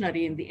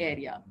functionary in the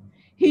area.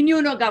 He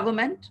knew no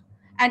government,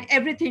 and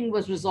everything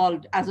was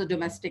resolved as a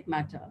domestic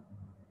matter.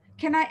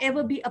 "Can I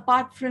ever be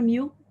apart from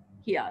you?"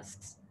 he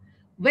asks.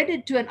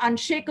 Wedded to an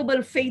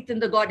unshakable faith in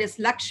the goddess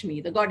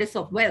Lakshmi, the goddess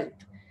of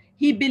wealth,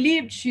 he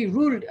believed she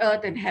ruled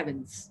earth and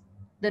heavens.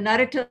 The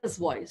narrator's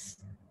voice,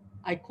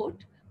 I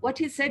quote, "What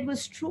he said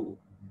was true.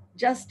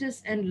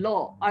 Justice and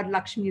law are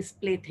Lakshmi's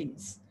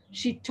playthings.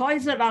 She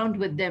toys around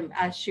with them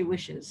as she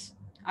wishes,"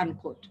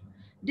 unquote,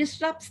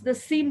 disrupts the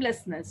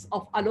seamlessness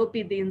of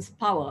Alopidin's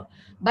power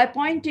by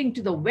pointing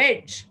to the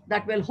wedge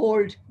that will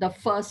hold the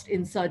first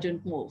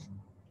insurgent move.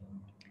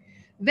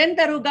 When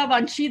Daroga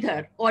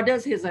Vanshidhar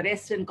orders his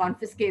arrest and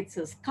confiscates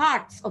his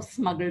carts of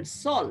smuggled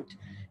salt,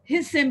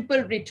 his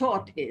simple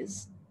retort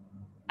is,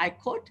 I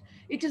quote,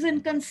 "It is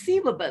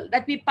inconceivable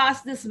that we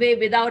pass this way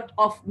without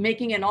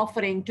making an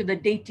offering to the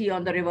deity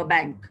on the river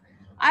bank.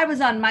 I was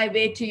on my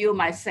way to you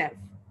myself."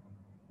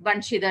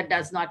 Vanshidhar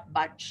does not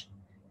budge.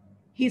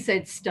 He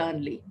said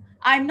sternly,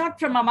 "I'm not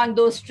from among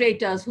those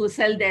traitors who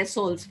sell their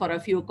souls for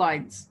a few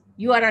coins.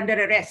 You are under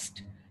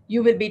arrest.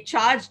 You will be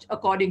charged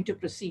according to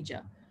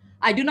procedure.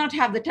 I do not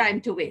have the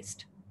time to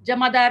waste.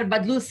 Jamadar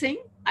Badlu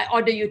Singh, I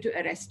order you to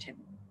arrest him,"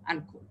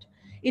 unquote.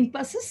 In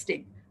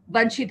persisting,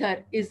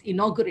 Vanshidhar is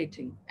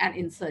inaugurating an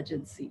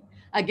insurgency.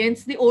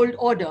 against the old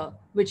order,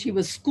 which he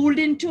was schooled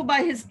into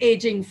by his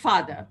aging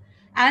father,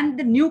 and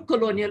the new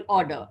colonial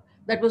order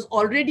that was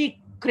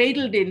already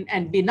cradled in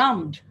and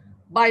benumbed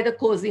by the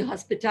cozy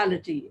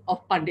hospitality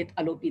of Pandit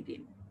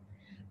Alopidin.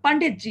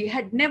 Panditji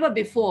had never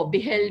before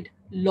beheld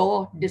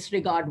law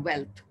disregard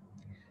wealth.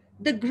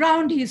 The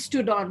ground he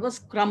stood on was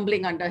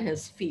crumbling under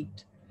his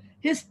feet.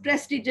 His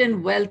prestige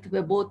and wealth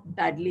were both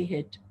badly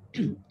hit.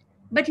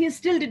 But he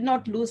still did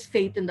not lose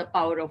faith in the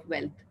power of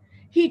wealth.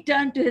 He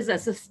turned to his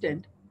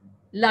assistant,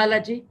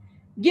 Lalaji,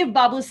 give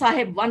Babu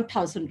Sahib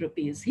 1,000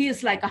 rupees. He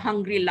is like a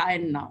hungry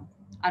lion now,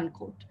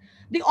 unquote.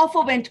 The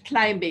offer went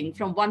climbing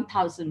from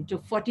 1,000 to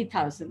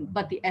 40,000,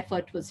 but the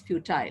effort was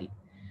futile.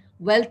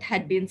 Wealth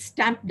had been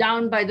stamped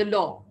down by the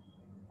law,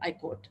 I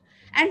quote,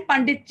 and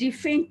Panditji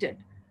fainted,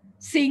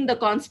 seeing the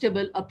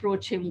constable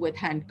approach him with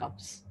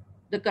handcuffs.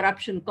 The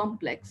corruption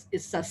complex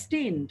is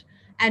sustained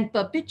and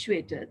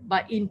perpetuated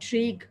by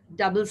intrigue,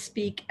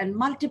 doublespeak, and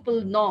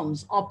multiple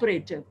norms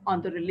operative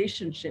on the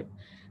relationship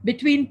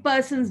between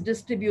persons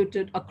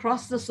distributed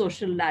across the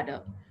social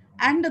ladder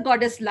and the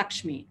goddess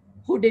Lakshmi,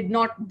 who did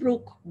not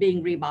brook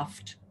being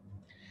rebuffed.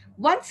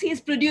 Once he is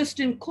produced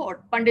in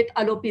court, Pandit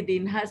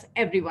Alopidin has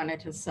everyone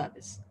at his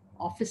service: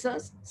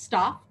 officers,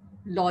 staff,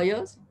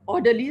 lawyers,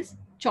 orderlies,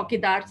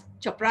 chokidars,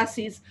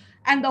 chaprasis,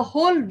 and the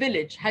whole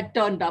village had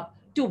turned up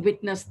to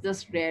witness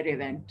this rare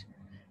event.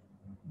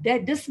 Their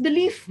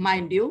disbelief,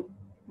 mind you,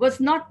 was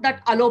not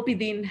that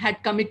Alopidin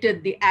had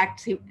committed the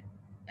acts he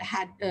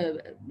had.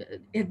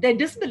 Their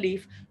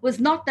disbelief was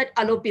not that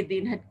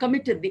Alopidin had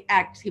committed the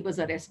acts he was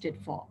arrested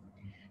for.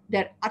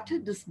 Their utter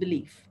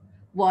disbelief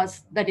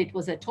was that it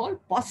was at all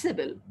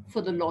possible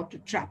for the law to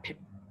trap him.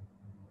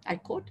 I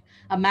quote,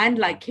 a man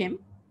like him,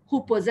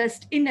 who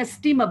possessed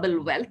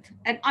inestimable wealth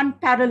and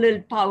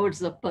unparalleled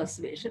powers of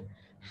persuasion,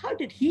 how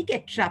did he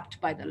get trapped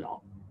by the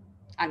law?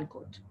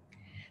 Unquote.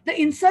 The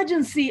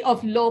insurgency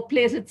of law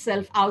plays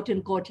itself out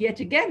in court yet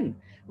again,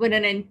 when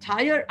an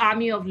entire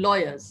army of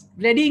lawyers,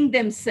 readying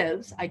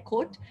themselves, I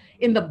quote,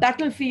 in the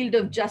battlefield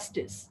of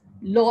justice,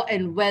 law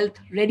and wealth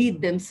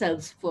readied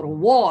themselves for a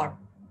war.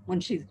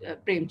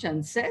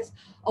 Premchand says,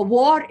 a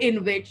war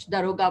in which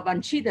Daroga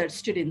Vanshidhar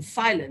stood in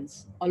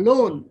silence,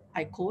 alone,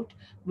 I quote,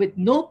 with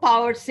no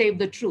power save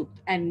the truth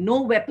and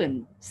no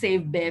weapon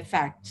save bare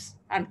facts,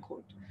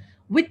 unquote.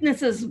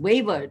 Witnesses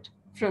wavered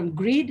from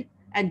greed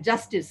and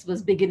justice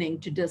was beginning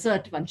to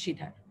desert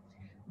Vanshidhar.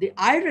 The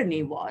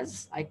irony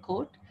was, I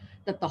quote,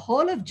 that the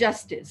whole of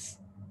justice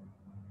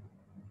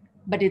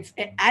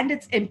and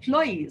its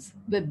employees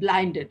were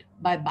blinded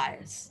by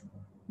bias.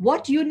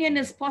 What union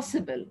is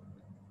possible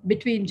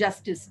between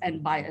justice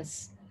and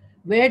bias?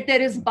 Where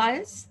there is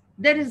bias,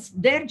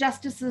 their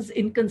justice is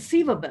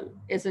inconceivable,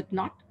 is it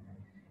not?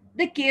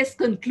 The case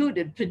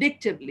concluded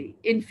predictably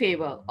in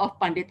favor of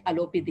Pandit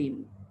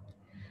Alopidin.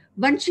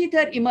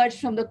 Vanshidhar emerged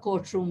from the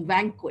courtroom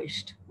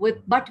vanquished,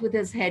 but with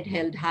his head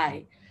held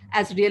high,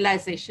 as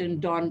realization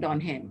dawned on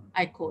him.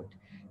 I quote,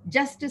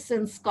 justice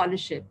and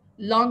scholarship,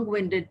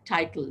 long-winded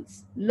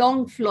titles,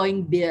 long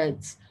flowing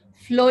beards,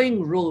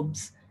 flowing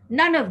robes,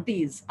 none of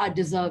these are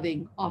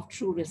deserving of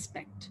true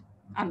respect,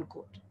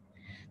 unquote.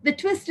 The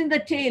twist in the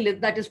tale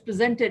that is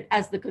presented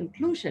as the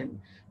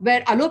conclusion,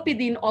 where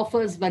Alopidin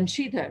offers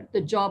Vanshidhar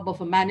the job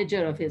of a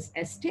manager of his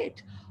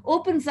estate,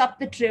 opens up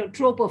the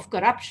trope of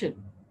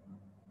corruption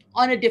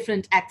on a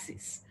different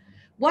axis.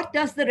 What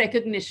does the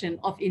recognition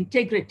of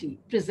integrity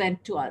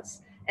present to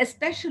us,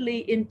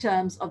 especially in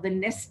terms of the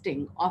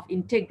nesting of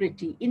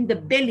integrity in the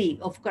belly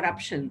of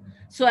corruption,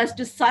 so as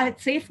to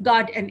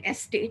safeguard an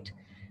estate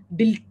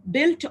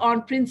built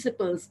on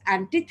principles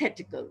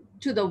antithetical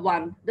to the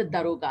one the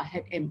Daroga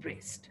had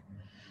embraced?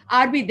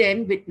 Are we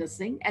then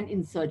witnessing an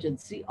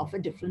insurgency of a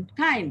different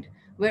kind,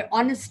 where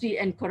honesty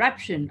and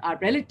corruption are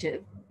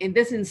relative, in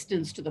this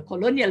instance to the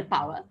colonial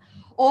power,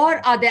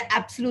 or are there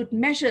absolute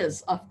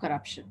measures of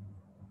corruption?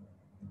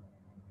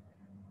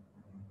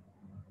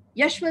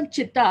 Yashwant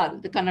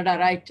Chittal, the Kannada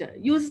writer,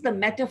 uses the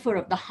metaphor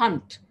of the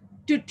hunt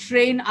to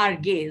train our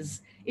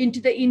gaze into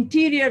the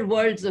interior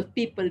worlds of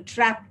people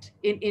trapped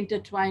in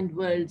intertwined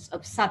worlds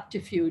of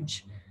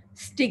subterfuge,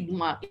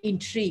 stigma,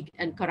 intrigue,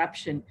 and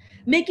corruption,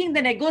 making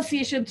the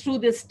negotiation through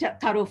this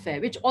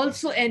thoroughfare, which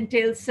also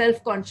entails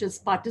self-conscious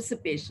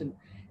participation,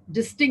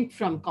 distinct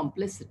from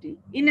complicity,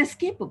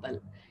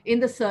 inescapable in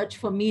the search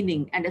for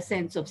meaning and a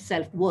sense of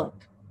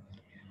self-worth.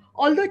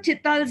 Although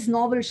Chittal's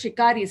novel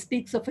Shikari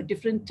speaks of a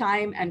different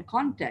time and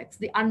context,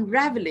 the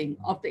unraveling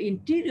of the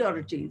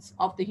interiorities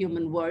of the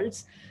human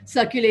worlds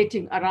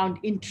circulating around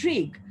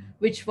intrigue,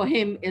 which for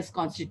him is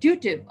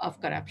constitutive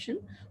of corruption,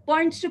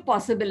 points to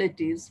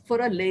possibilities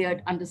for a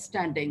layered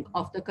understanding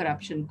of the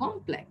corruption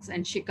complex.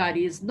 And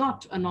Shikari is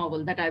not a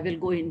novel that I will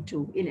go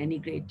into in any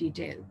great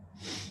detail.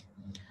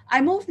 I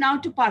move now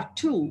to part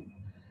 2.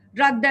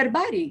 Rag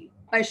Darbari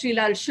by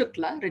Srilal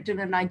Shukla, written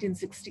in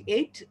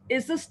 1968,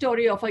 is the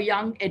story of a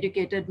young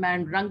educated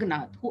man,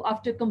 Rangnath, who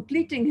after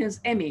completing his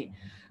MA,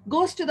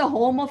 goes to the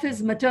home of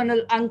his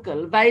maternal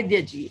uncle,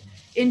 Vaidyaji,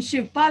 in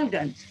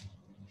Shivpalganj,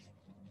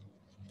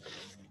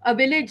 a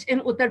village in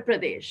Uttar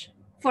Pradesh,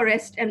 for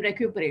rest and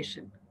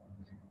recuperation.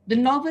 The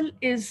novel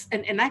is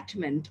an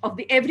enactment of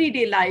the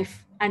everyday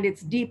life and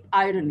its deep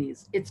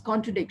ironies, its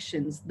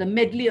contradictions, the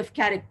medley of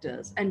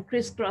characters and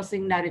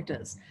crisscrossing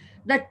narrators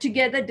that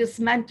together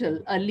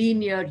dismantle a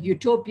linear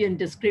utopian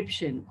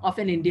description of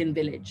an Indian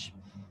village.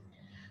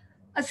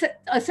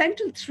 A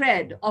central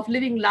thread of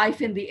living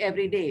life in the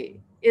everyday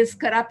is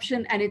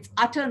corruption and its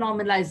utter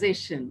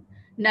normalization,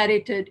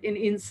 narrated in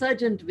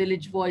insurgent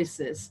village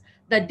voices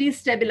that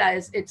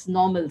destabilize its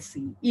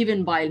normalcy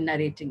even while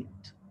narrating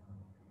it.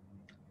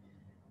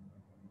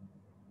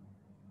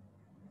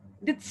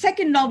 The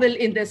second novel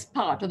in this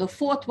part, or the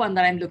fourth one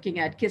that I'm looking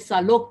at,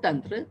 Kissa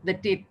Loktantra,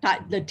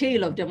 the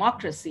Tale of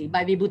Democracy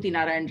by Vibhuti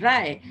Narayan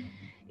Rai,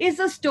 is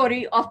a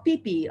story of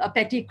PP, a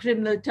petty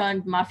criminal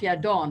turned mafia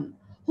don,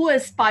 who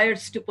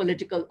aspires to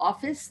political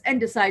office and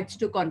decides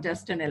to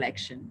contest an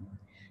election.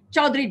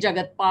 Chaudhry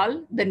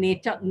Jagatpal, the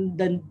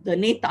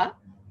Neta,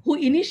 who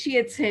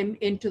initiates him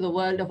into the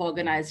world of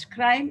organized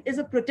crime, is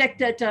a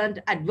protector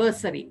turned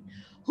adversary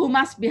who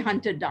must be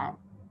hunted down.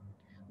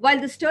 While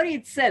the story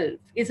itself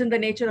is in the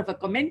nature of a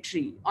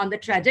commentary on the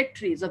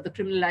trajectories of the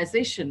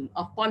criminalization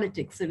of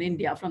politics in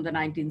India from the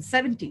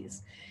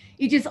 1970s,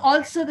 it is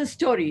also the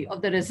story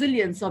of the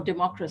resilience of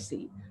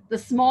democracy, the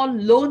small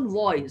lone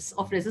voice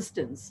of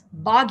resistance,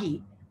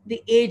 Baghi,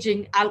 the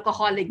aging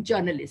alcoholic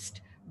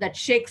journalist that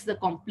shakes the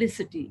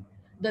complacency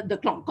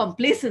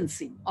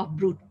of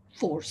brute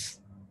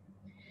force.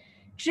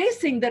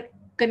 Tracing the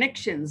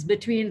connections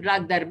between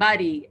Rag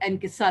Darbari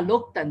and Kissa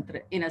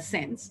Loktantra, in a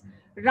sense,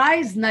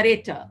 Rai's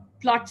narrator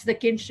plots the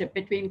kinship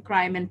between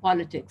crime and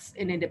politics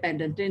in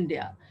independent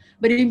India,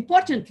 but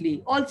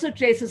importantly also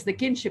traces the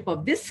kinship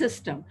of this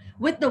system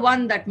with the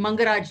one that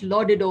Mangaraj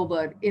lorded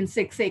over in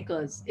Six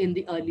Acres in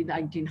the early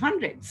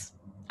 1900s.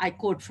 I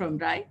quote from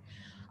Rai,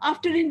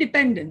 "After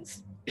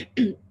independence,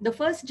 the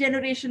first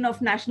generation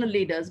of national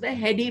leaders were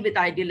heady with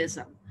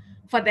idealism.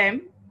 For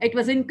them, it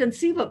was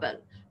inconceivable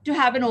to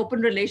have an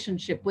open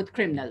relationship with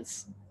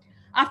criminals.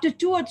 After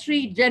 2 or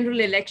 3 general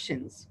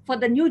elections, for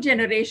the new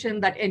generation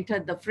that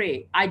entered the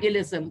fray,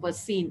 idealism was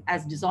seen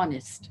as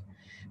dishonest.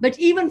 But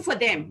even for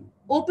them,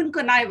 open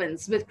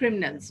connivance with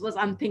criminals was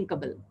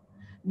unthinkable.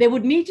 They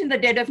would meet in the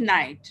dead of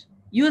night,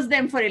 use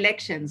them for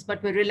elections,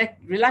 but were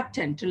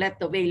reluctant to let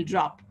the veil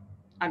drop,"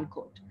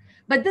 unquote.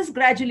 But this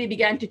gradually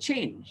began to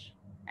change.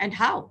 And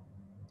how?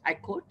 I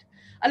quote,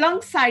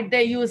 "Alongside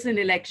their use in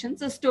elections,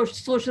 the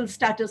social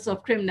status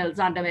of criminals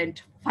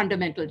underwent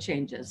fundamental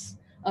changes.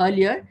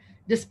 Earlier,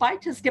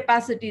 despite his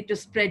capacity to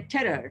spread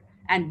terror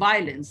and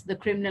violence, the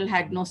criminal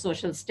had no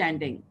social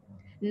standing.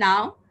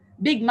 Now,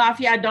 big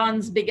mafia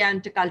dons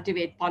began to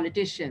cultivate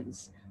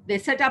politicians. They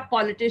set up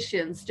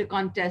politicians to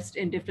contest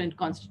in different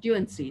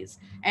constituencies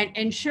and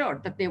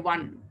ensured that they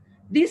won.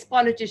 These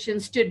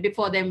politicians stood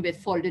before them with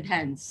folded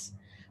hands.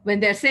 When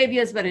their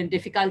saviors were in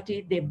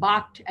difficulty, they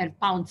barked and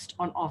pounced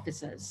on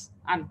officers,"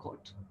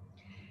 unquote.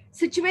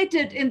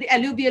 Situated in the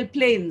alluvial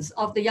plains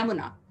of the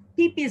Yamuna,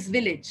 PP's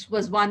village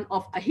was one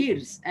of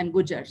Ahirs and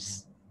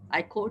Gujars.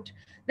 I quote,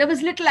 "There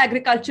was little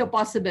agriculture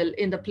possible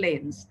in the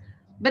plains,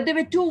 but there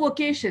were 2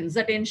 vocations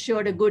that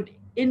ensured a good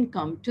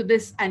income to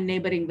this and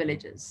neighboring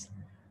villages.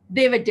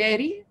 They were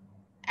dairy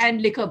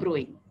and liquor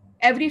brewing.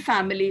 Every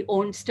family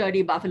owned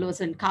sturdy buffaloes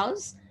and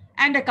cows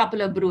and a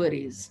couple of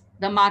breweries.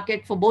 The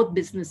market for both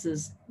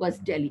businesses was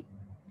Delhi.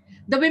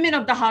 The women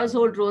of the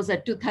household rose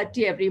at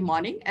 2:30 every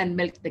morning and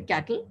milked the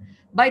cattle.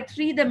 By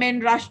 3, the men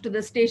rushed to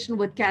the station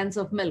with cans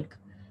of milk.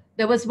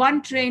 There was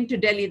one train to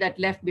Delhi that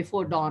left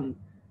before dawn.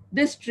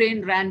 This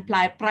train ran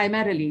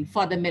primarily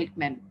for the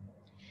milkmen.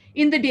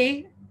 In the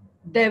day,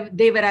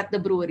 they were at the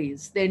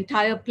breweries. The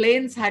entire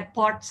plains had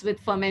pots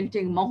with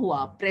fermenting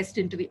mahua pressed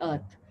into the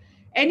earth.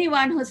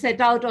 Anyone who set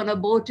out on a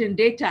boat in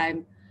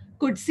daytime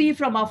could see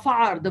from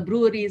afar the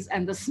breweries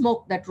and the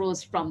smoke that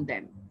rose from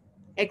them.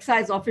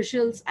 Excise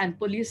officials and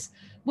police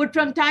would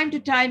from time to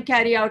time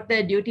carry out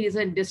their duties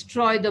and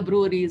destroy the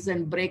breweries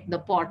and break the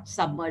pots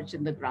submerged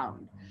in the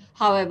ground.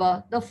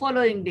 However, the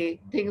following day,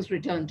 things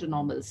returned to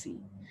normalcy.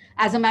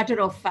 As a matter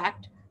of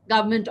fact,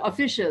 government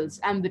officials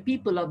and the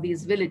people of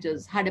these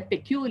villages had a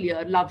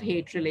peculiar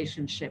love-hate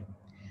relationship.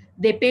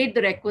 They paid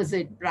the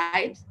requisite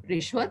bribes,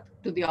 rishwat,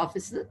 to the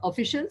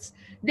officials.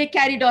 They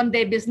carried on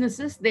their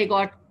businesses. They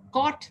got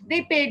caught.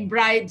 They paid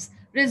bribes,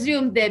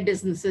 resumed their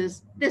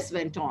businesses. This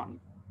went on,"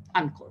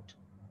 unquote.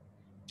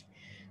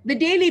 The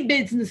daily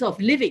business of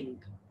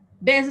living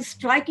bears a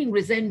striking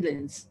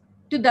resemblance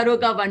to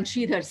Daroga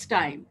Vanshidhar's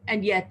time,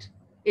 and yet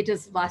it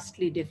is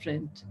vastly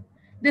different.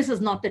 This is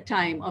not the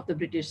time of the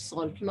British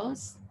salt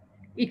laws.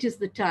 It is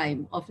the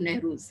time of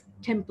Nehru's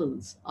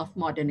temples of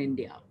modern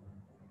India.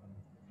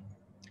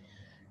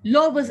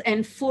 Law was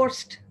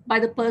enforced by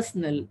the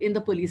personnel in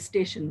the police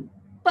station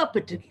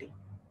perpetually.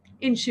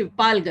 In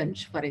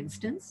Shivpalganj, for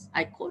instance,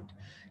 I quote,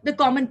 "The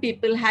common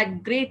people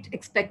had great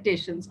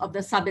expectations of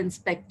the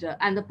sub-inspector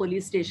and the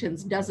police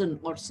station's dozen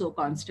or so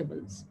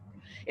constables.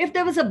 If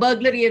there was a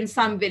burglary in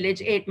some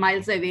village 8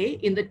 miles away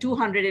in the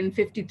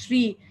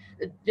 253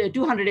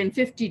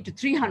 250 to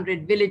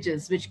 300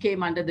 villages which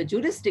came under the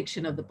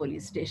jurisdiction of the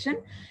police station,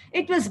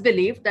 it was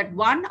believed that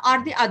one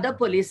or the other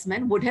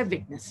policeman would have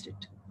witnessed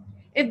it.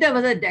 If there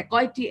was a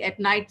dacoity at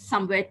night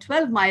somewhere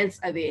 12 miles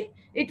away,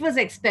 it was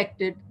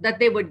expected that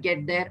they would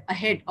get there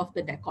ahead of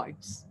the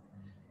dacoits.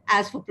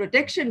 As for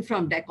protection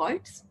from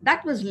dacoits,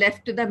 that was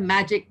left to the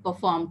magic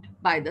performed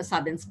by the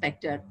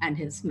sub-inspector and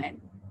his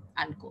men,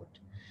 unquote.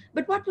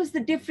 But what was the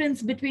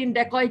difference between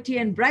dacoity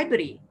and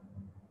bribery?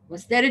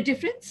 Was there a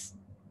difference?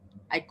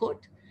 I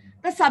quote,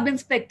 the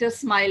sub-inspector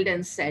smiled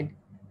and said,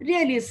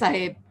 really,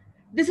 Sahib,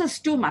 this is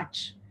too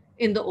much.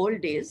 In the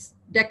old days,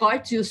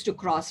 dacoits used to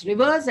cross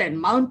rivers and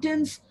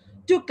mountains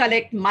to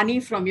collect money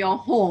from your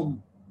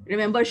home.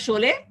 Remember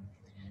Sholay?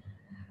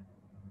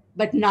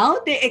 But now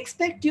they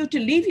expect you to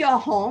leave your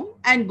home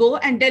and go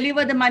and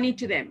deliver the money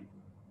to them.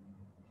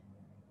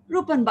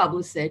 Rupan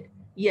Babu said,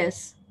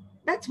 yes,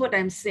 that's what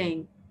I'm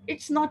saying.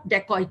 It's not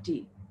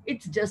dacoity,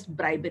 it's just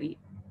bribery.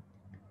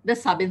 The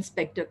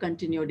sub-inspector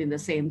continued in the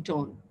same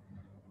tone.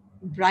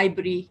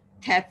 Bribery,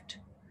 theft,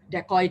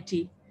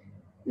 dacoity,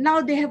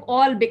 now they have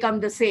all become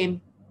the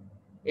same.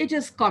 It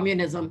is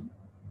communism.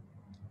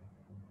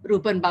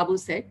 Rupan Babu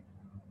said,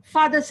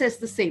 father says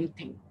the same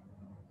thing.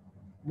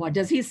 What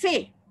does he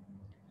say?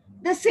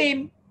 The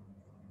same.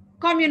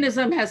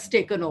 Communism has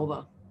taken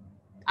over,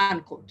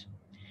 unquote.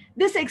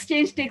 This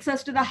exchange takes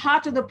us to the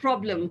heart of the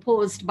problem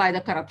posed by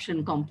the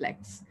corruption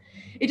complex.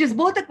 It is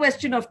both a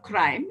question of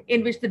crime,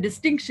 in which the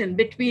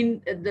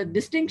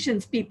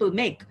distinctions people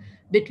make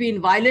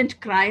between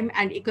violent crime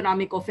and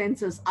economic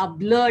offenses are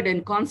blurred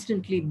and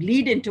constantly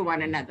bleed into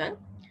one another,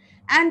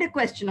 and a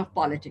question of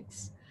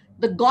politics.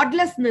 The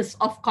godlessness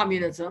of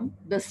communism,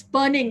 the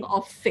spurning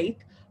of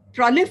faith,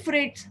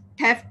 proliferates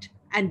theft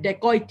and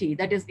dacoity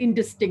that is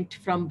indistinct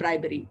from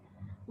bribery.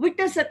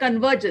 Witness a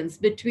convergence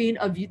between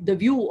the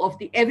view of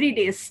the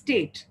everyday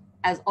state,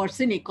 as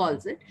Orsini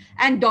calls it,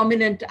 and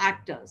dominant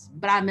actors,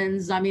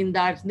 Brahmins,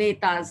 zamindars,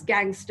 netas,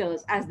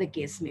 gangsters, as the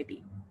case may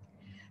be.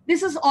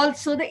 This is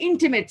also the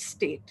intimate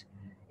state,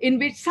 in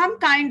which some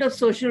kind of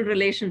social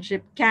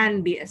relationship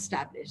can be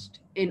established.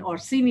 In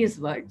Orsini's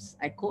words,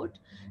 I quote,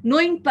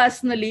 knowing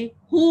personally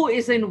who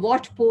is in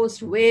what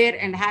post, where,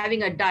 and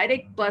having a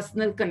direct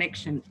personal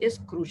connection is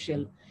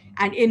crucial.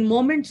 And in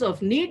moments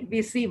of need,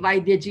 we see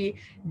Vaidyaji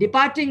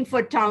departing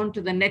for town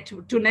to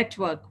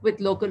network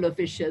with local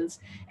officials,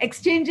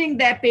 exchanging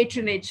their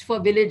patronage for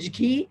village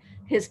ghee,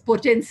 his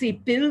potency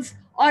pills,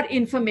 or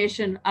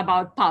information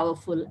about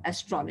powerful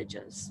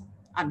astrologers,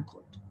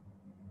 unquote.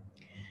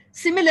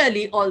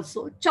 Similarly,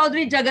 also,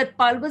 Chaudhry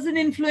Jagatpal was an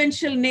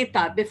influential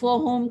neta before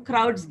whom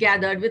crowds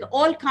gathered with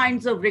all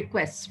kinds of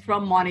requests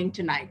from morning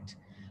to night.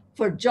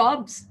 For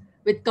jobs,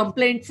 with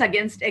complaints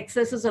against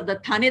excesses of the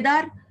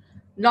Thanedar,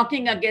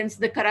 knocking against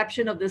the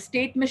corruption of the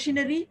state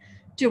machinery,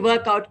 to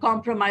work out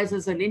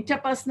compromises and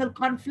interpersonal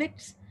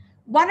conflicts.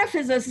 One of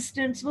his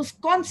assistants was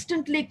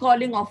constantly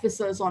calling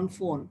officers on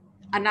phone.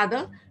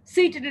 Another,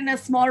 seated in a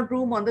small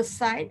room on the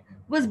side,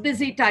 was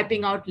busy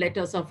typing out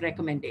letters of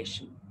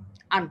recommendation,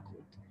 unquote.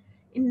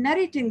 In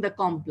narrating the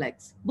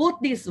complex, both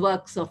these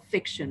works of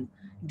fiction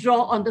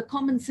draw on the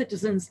common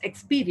citizen's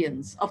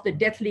experience of the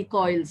deathly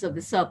coils of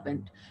the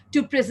serpent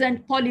to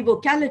present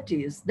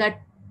polyvocalities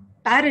that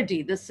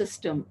parody the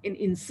system in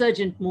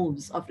insurgent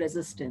moves of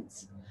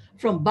resistance.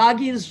 From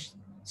Baghi's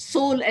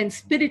soul and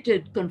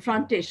spirited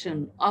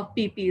confrontation of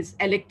PP's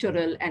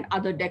electoral and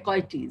other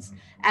dacoities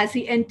as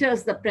he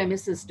enters the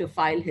premises to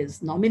file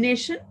his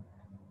nomination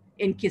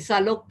in Kisa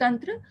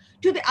Loktantra,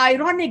 to the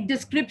ironic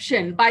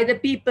description by the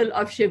people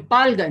of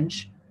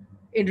Shivpalganj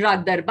in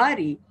Rag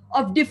Darbari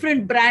of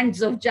different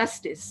brands of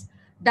justice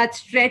that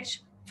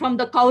stretch from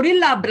the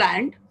Kaurilla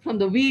brand, from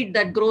the weed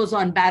that grows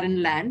on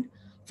barren land,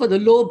 for the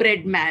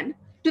low-bred man,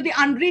 to the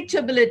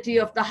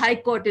unreachability of the High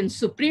Court and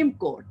Supreme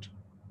Court,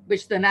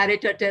 which the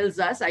narrator tells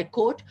us, I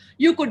quote,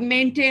 you could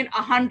maintain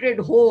 100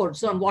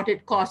 whores on what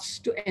it costs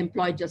to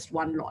employ just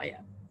one lawyer,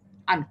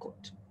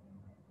 unquote.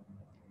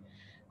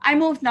 I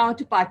move now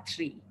to part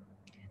 3.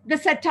 The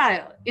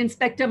satire,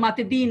 Inspector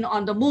Matideen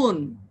on the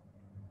Moon,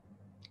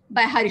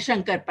 by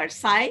Harishankar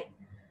Parsai,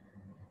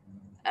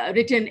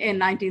 written in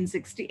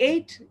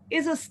 1968,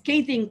 is a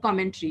scathing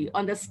commentary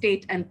on the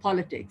state and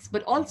politics,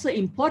 but also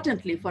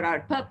importantly for our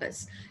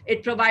purpose,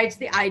 it provides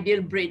the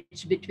ideal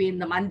bridge between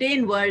the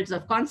mundane worlds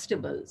of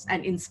constables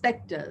and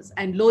inspectors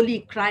and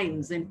lowly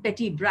crimes and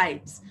petty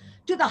bribes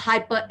to the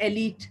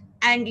hyper-elite,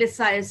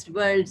 anglicized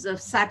worlds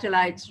of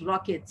satellites,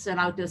 rockets, and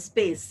outer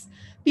space,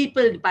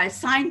 peopled by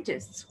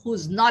scientists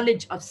whose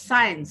knowledge of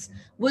science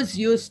was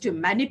used to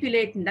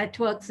manipulate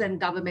networks and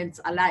governments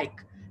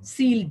alike,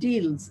 seal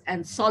deals,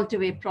 and salt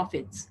away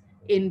profits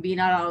in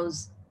Veena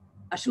Rao's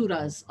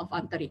Ashuras of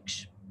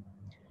Antariksh.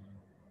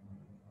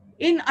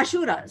 In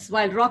Ashuras,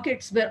 while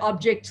rockets were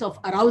objects of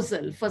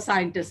arousal for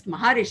scientist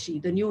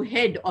Maharishi, the new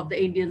head of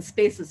the Indian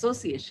Space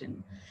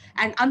Association,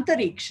 and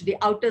Antariksh, the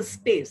outer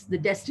space, the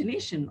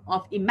destination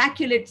of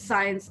immaculate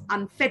science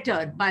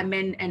unfettered by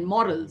men and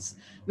morals,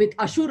 with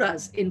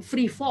Ashuras in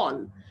free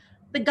fall,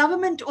 the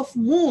government of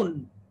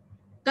Moon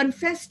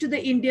confessed to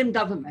the Indian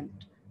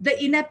government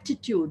the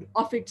ineptitude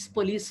of its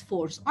police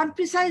force on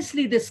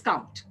precisely this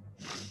count.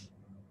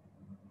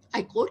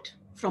 I quote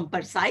from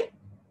Parsai,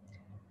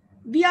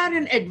 "We are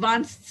an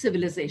advanced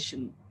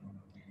civilization,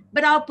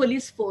 but our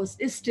police force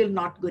is still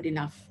not good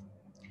enough.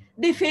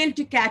 They fail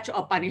to catch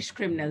or punish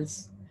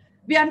criminals.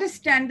 We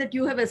understand that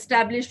you have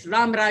established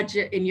Ram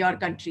Rajya in your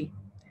country.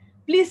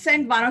 Please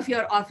send one of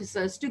your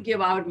officers to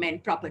give our men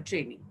proper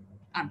training."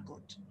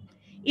 Unquote.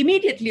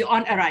 Immediately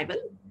on arrival,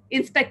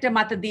 Inspector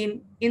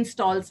Matadin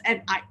installs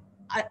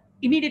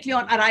immediately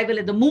on arrival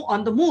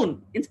on the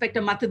moon,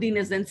 Inspector Matadin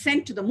is then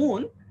sent to the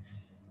moon.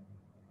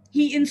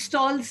 He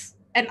installs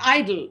an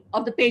idol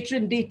of the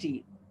patron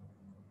deity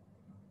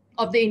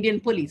of the Indian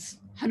police,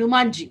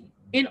 Hanumanji,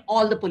 in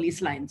all the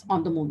police lines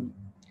on the moon.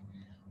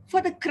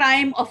 For the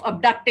crime of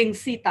abducting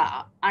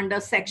Sita under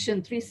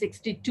Section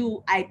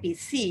 362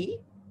 IPC,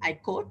 I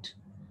quote,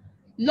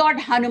 Lord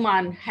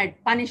Hanuman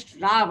had punished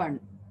Ravan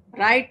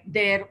right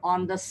there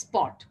on the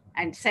spot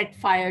and set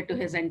fire to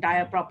his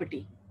entire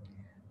property.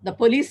 The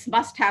police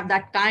must have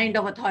that kind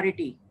of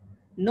authority.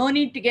 No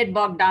need to get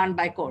bogged down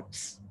by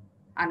courts,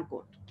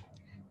 unquote.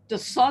 To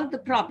solve the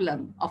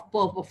problem of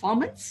poor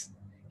performance,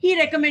 he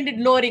recommended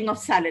lowering of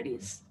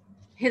salaries.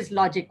 His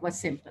logic was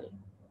simple.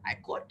 I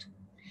quote,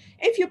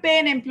 if you pay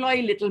an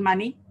employee little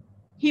money,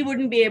 he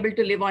wouldn't be able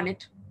to live on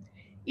it.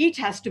 Each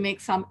has to make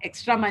some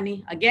extra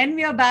money. Again,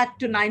 we are back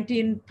to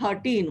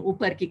 1913,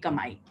 Upar ki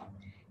kamai.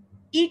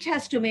 Each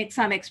has to make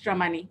some extra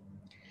money.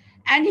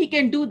 And he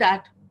can do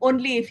that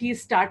only if he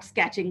starts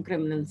catching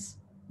criminals.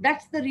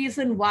 That's the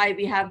reason why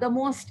we have the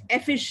most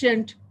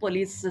efficient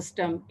police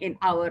system in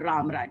our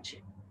Ram Rajya.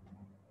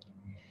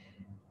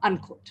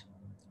 Unquote.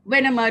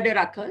 When a murder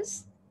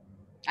occurs,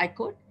 I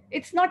quote,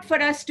 it's not for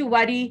us to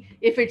worry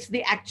if it's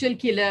the actual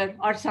killer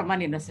or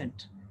someone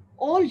innocent.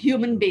 All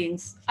human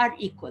beings are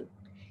equal.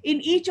 In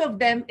each of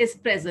them is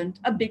present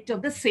a bit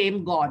of the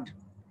same God.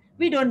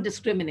 We don't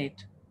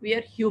discriminate. We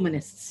are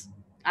humanists,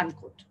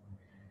 unquote.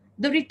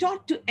 The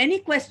retort to any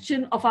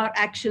question of our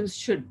actions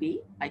should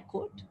be, I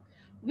quote,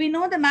 we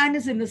know the man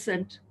is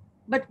innocent,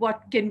 but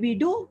what can we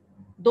do?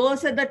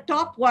 Those at the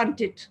top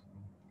want it.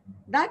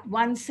 That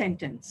one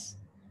sentence,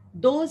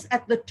 those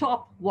at the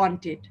top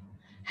want it,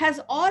 has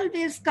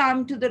always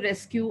come to the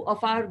rescue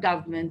of our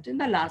government in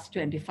the last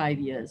 25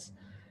 years.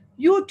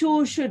 You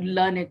too should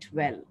learn it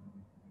well,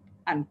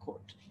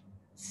 unquote,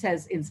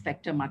 says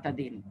Inspector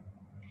Matadin.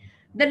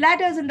 The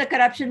ladders in the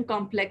corruption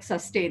complex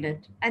sustain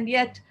it, and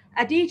yet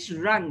at each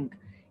rung,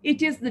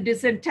 it is the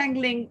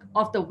disentangling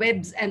of the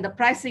webs and the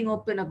pricing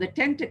open of the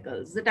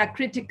tentacles that are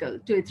critical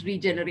to its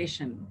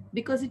regeneration,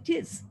 because it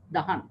is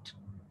the hunt,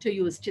 to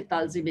use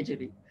Chittal's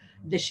imagery.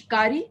 The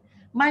shikari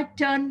might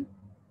turn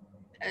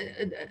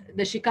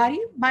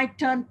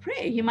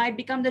prey. He might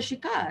become the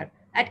shikar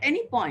at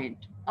any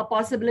point, a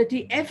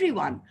possibility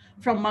everyone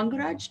from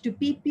Mangaraj to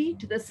PP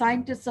to the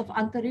scientists of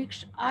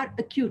Antariksh are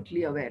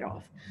acutely aware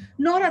of.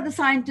 Nor are the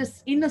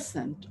scientists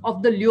innocent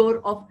of the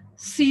lure of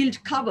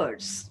sealed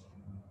covers,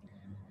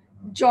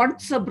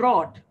 jaunts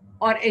abroad,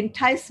 or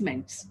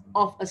enticements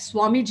of a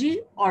Swamiji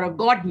or a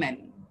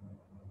godman,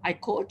 I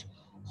quote,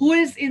 who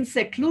is in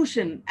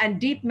seclusion and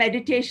deep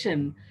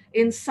meditation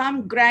in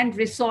some grand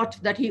resort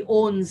that he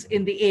owns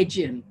in the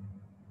Aegean,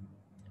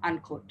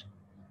 unquote.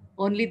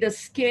 Only the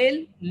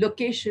scale,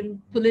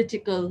 location,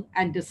 political,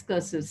 and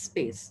discursive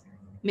space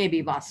may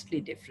be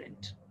vastly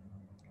different.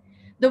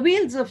 The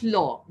wheels of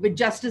law, with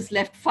justice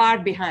left far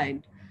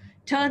behind,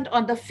 turned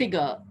on the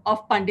figure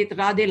of Pandit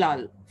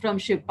Radhelal from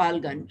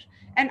Shivpalganj,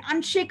 an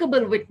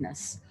unshakable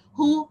witness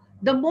who,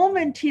 the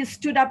moment he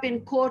stood up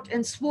in court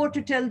and swore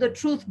to tell the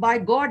truth by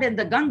God and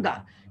the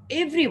Ganga,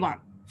 everyone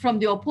from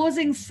the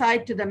opposing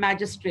side to the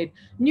magistrate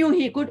knew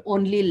he could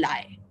only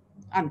lie,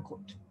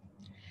 unquote.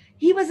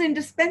 He was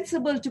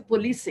indispensable to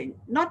policing,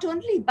 not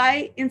only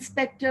by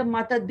Inspector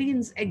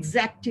Matadin's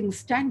exacting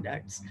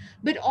standards,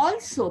 but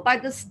also by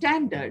the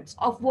standards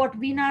of what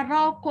Veena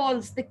Rao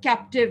calls the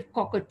captive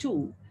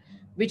cockatoo,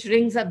 which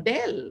rings a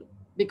bell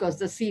because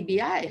the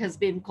CBI has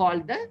been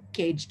called the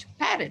caged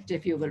parrot,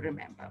 if you will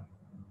remember.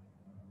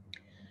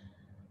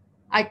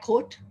 I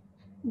quote,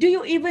 do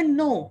you even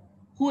know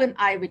who an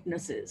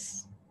eyewitness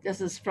is? This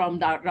is from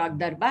Rag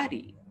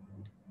Darbari.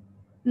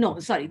 No,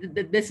 sorry,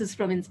 this is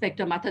from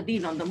Inspector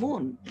Matadin on the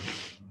moon.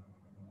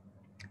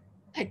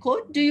 I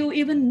quote, do you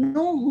even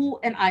know who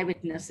an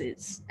eyewitness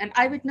is? An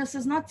eyewitness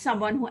is not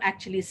someone who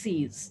actually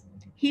sees.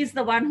 He's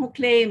the one who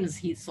claims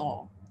he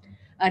saw.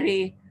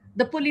 Array,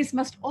 the police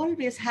must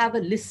always have a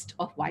list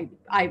of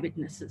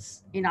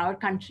eyewitnesses. In our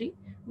country,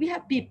 we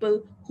have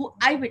people who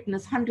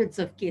eyewitness hundreds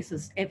of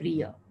cases every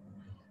year.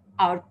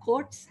 Our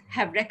courts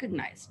have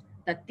recognized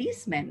that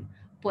these men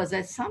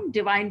possess some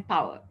divine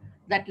power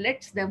that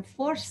lets them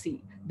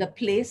foresee the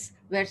place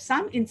where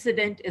some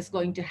incident is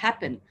going to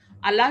happen,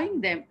 allowing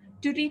them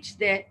to reach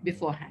there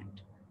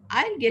beforehand.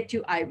 I'll get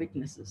you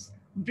eyewitnesses.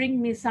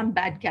 Bring me some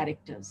bad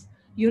characters.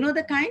 You know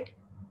the kind?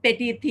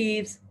 Petty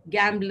thieves,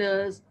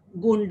 gamblers,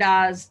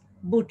 gundas,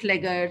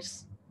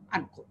 bootleggers,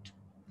 unquote.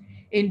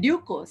 In due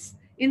course,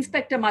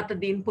 Inspector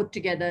Matadin put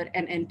together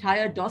an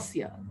entire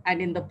dossier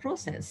and in the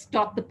process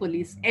taught the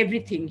police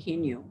everything he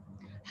knew: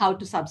 how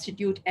to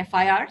substitute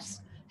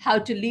FIRs, how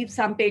to leave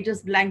some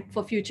pages blank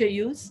for future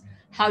use,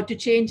 how to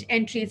change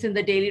entries in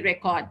the daily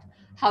record,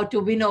 how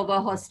to win over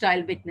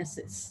hostile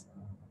witnesses.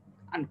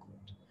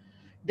 Unquote.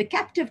 The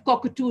captive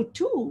cockatoo,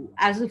 too,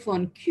 as if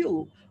on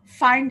cue,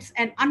 finds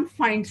and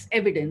unfinds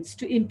evidence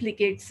to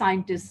implicate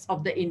scientists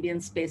of the Indian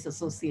Space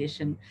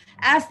Association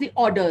as the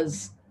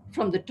orders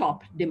from the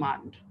top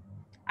demand.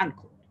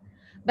 Unquote.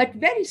 But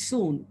very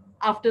soon,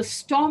 after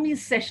stormy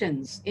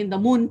sessions in the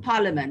Moon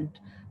Parliament,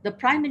 the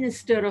Prime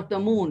Minister of the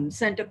Moon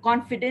sent a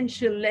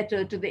confidential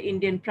letter to the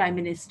Indian Prime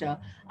Minister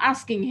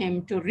asking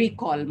him to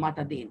recall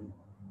Matadin.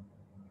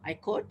 I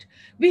quote,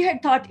 "We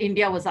had thought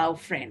India was our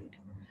friend,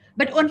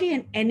 but only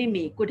an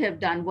enemy could have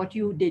done what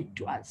you did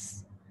to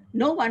us.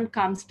 No one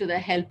comes to the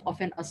help of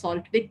an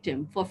assault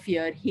victim for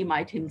fear he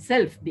might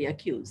himself be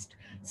accused.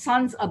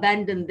 Sons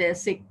abandon their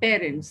sick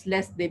parents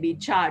lest they be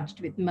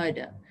charged with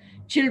murder.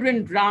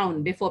 Children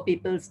drown before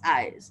people's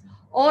eyes.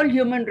 All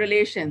human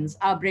relations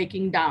are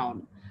breaking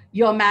down.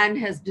 Your man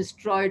has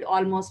destroyed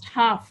almost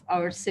half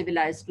our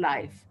civilized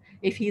life.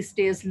 If he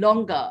stays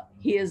longer,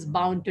 he is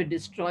bound to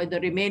destroy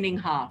the remaining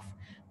half.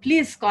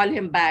 Please call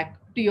him back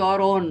to your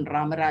own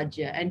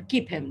Ramarajya and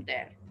keep him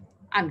there."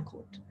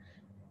 Unquote.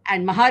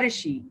 And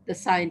Maharishi, the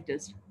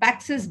scientist,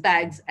 packs his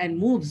bags and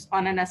moves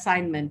on an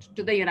assignment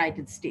to the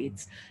United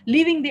States,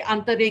 leaving the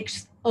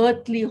Antariksh's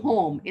earthly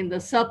home in the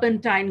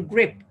serpentine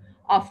grip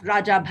of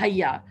Raja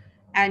Bhaiya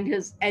and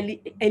his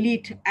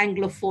elite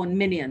Anglophone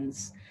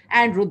minions.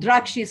 And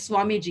Rudrakshi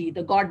Swamiji,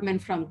 the godman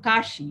from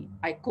Kashi,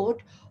 I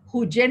quote,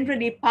 "who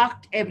generally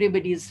parked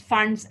everybody's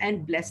funds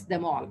and blessed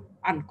them all."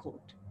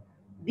 Unquote.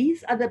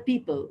 These are the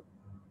people,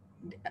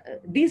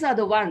 these are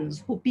the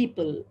ones who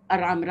people a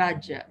Ram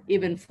Rajya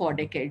even 4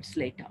 decades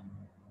later.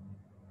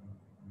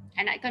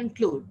 And I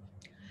conclude,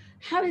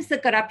 how is the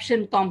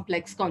corruption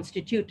complex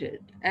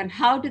constituted and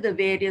how do the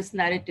various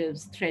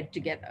narratives thread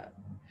together?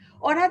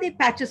 Or are they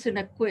patches in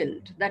a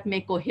quilt that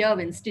may cohere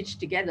when stitched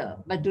together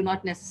but do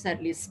not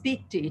necessarily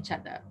speak to each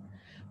other?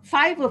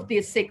 5 of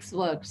these 6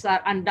 works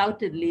are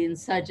undoubtedly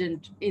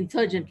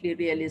insurgently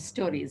realist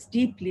stories,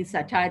 deeply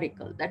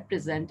satirical, that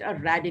present a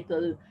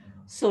radical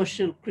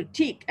social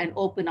critique and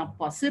open up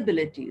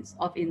possibilities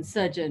of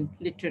insurgent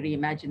literary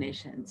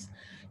imaginations.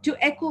 To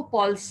echo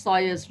Paul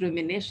Sawyer's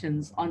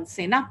ruminations on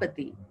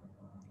Senapati,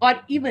 or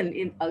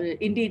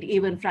indeed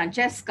even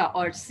Francesca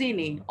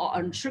Orsini or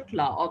on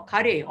Shukla or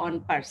Khare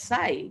on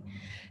Parsai,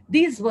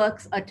 these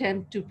works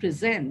attempt to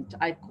present,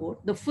 I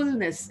quote, "the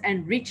fullness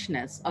and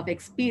richness of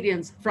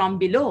experience from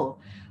below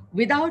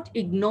without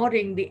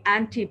ignoring the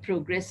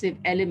anti-progressive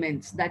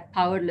elements that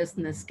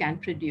powerlessness can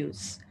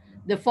produce,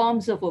 the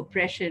forms of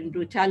oppression,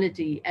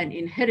 brutality, and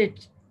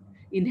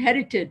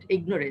inherited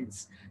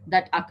ignorance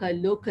that occur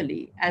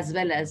locally as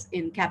well as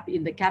in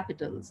the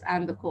capitals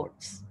and the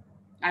courts."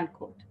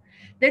 Unquote.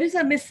 There is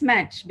a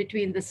mismatch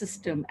between the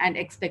system and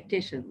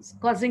expectations,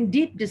 causing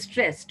deep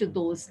distress to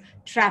those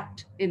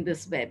trapped in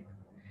this web.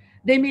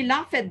 They may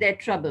laugh at their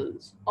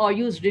troubles or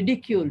use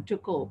ridicule to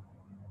cope.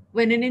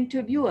 When an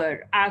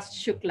interviewer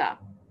asked Shukla,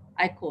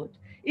 I quote,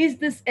 "Is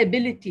this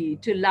ability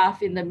to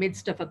laugh in the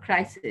midst of a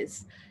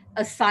crisis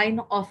a sign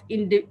of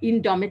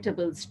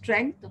indomitable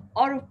strength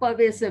or of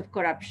pervasive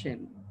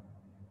corruption?"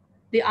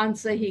 The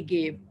answer he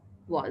gave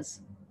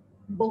was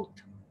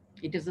both.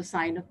 It is a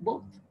sign of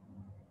both.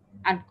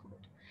 Unquote.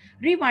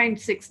 Rewind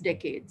 6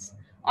 decades.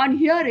 On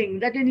hearing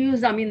that a new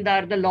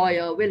zamindar, the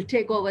lawyer, will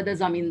take over the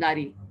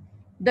zamindari,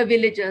 the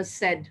villagers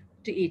said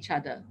to each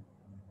other,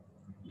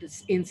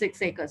 this in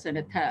 6 acres and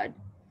a third,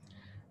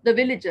 the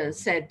villagers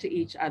said to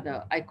each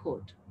other, I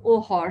quote, "Oh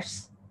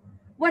horse,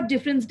 what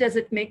difference does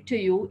it make to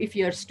you if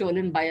you're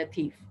stolen by a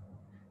thief?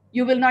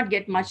 You will not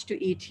get much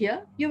to eat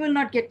here. You will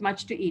not get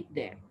much to eat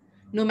there.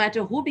 No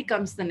matter who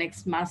becomes the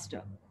next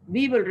master,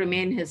 we will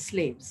remain his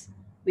slaves.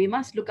 We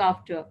must look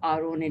after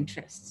our own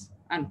interests."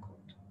 Unquote.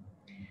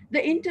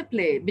 The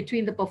interplay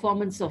between the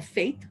performance of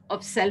faith,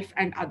 of self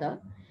and other,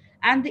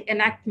 and the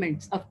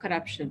enactments of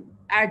corruption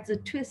adds a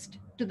twist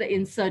to the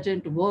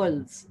insurgent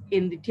worlds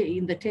in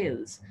the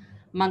tales.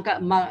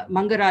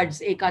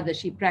 Mangaraj's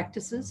Ekadashi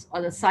practices,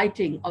 or the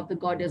sighting of the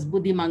goddess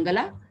Buddhi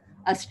Mangala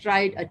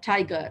astride a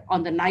tiger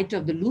on the night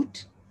of the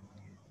loot,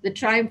 the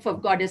triumph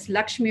of goddess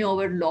Lakshmi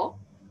over law,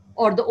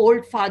 or the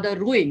old father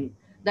ruing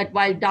that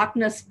while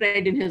darkness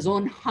spread in his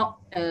own home,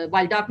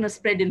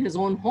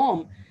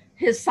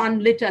 his son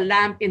lit a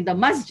lamp in the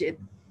masjid.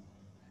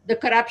 The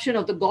corruption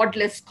of the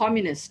godless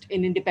communist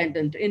in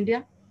independent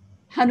India,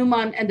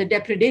 Hanuman and the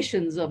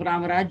depredations of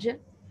Ramarajya,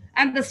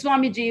 and the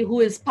Swamiji who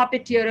is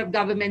puppeteer of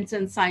governments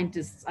and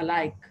scientists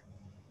alike.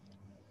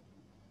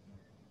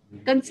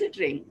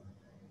 Considering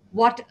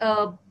what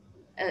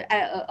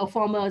a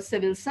former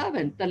civil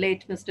servant, the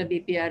late Mr.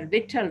 B.P.R.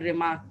 Vittal,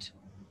 remarked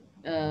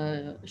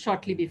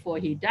shortly before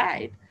he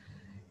died,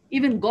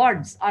 even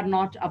gods are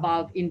not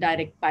above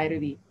indirect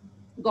pyrovy.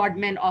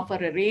 Godmen offer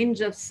a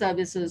range of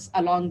services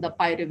along the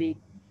pyrovy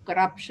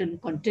corruption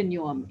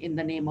continuum in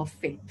the name of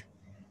faith.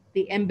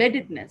 The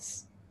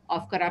embeddedness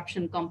of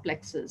corruption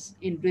complexes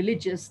in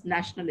religious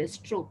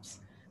nationalist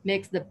tropes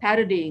makes the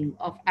parodying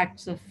of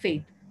acts of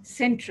faith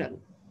central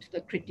to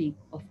the critique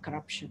of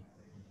corruption.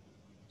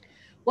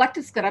 What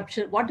is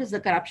corruption? What does the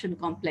corruption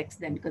complex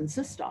then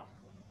consist of?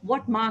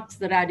 What marks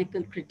the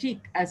radical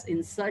critique as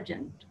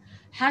insurgent?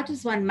 How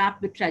does one map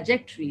the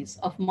trajectories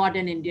of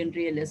modern Indian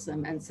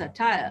realism and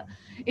satire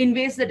in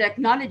ways that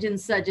acknowledge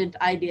insurgent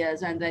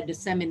ideas and their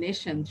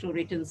dissemination through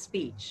written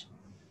speech?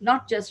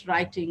 Not just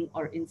writing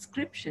or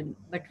inscription,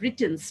 but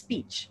written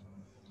speech.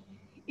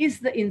 Is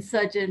the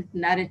insurgent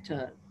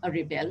narrator a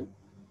rebel?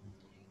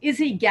 Is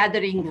he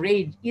gathering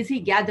rage? Is he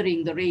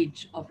gathering the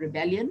rage of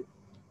rebellion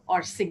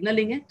or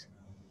signaling it?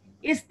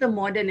 Is the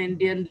modern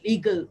Indian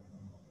legal,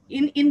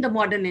 in the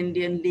modern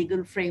Indian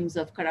legal frames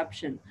of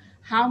corruption,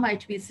 how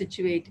might we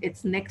situate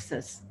its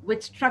nexus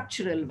with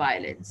structural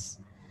violence?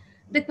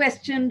 The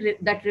question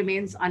that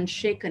remains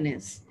unshaken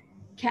is,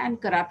 can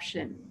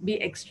corruption be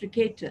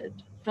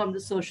extricated from the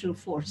social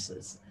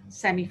forces,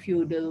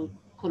 semi-feudal,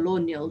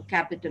 colonial,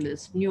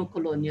 capitalist,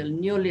 neo-colonial,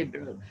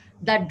 neoliberal,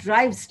 that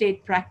drive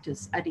state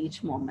practice at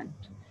each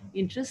moment?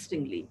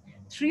 Interestingly,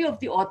 three of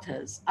the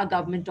authors are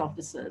government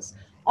officers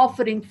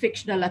offering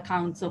fictional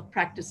accounts of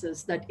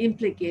practices that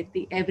implicate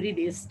the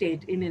everyday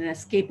state in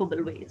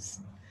inescapable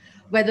ways.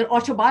 Whether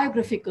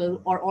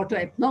autobiographical or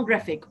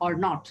autoethnographic or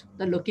not,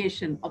 the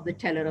location of the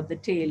teller of the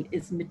tale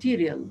is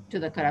material to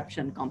the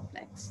corruption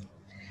complex.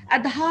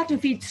 At the heart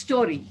of each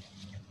story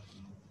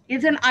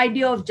is an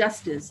idea of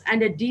justice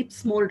and a deep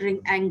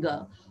smoldering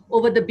anger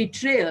over the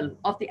betrayal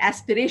of the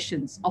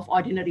aspirations of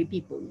ordinary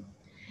people.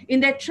 In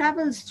their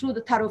travels through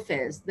the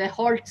thoroughfares, their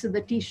halts in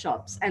the tea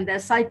shops, and their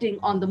sighting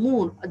of the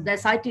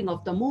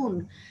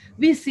moon,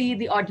 we see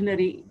the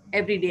ordinary,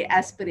 everyday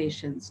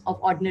aspirations of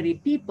ordinary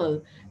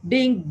people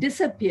being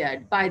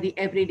disappeared by the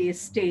everyday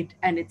state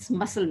and its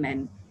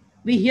musclemen.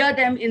 We hear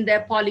them in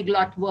their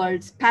polyglot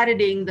worlds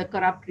parodying the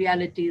corrupt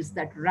realities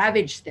that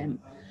ravage them,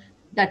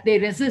 that they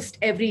resist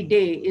every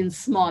day in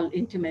small,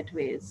 intimate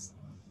ways.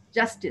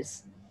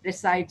 Justice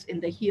resides in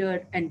the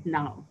here and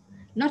now,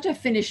 not a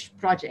finished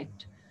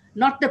project,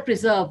 not the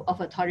preserve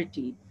of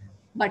authority,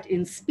 but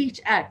in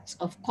speech acts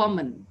of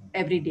common,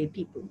 everyday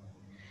people.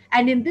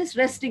 And in this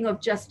wresting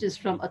of justice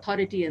from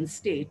authority and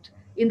state,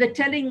 in the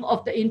telling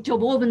of the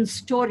interwoven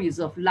stories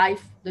of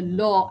life, the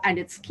law and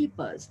its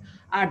keepers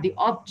are the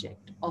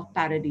object of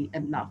parody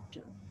and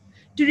laughter.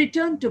 To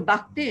return to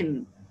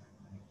Bakhtin,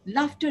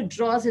 laughter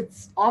draws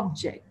its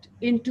object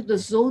into the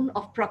zone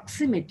of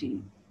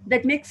proximity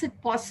that makes it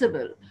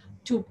possible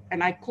to,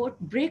 and I quote,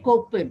 break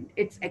open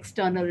its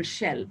external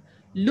shell,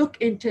 look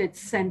into its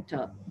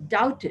center,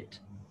 doubt it,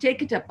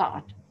 take it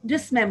apart,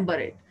 dismember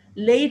it,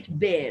 lay it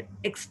bare,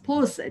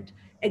 expose it,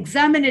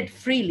 examine it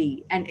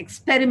freely, and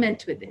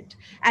experiment with it,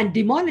 and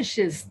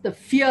demolishes the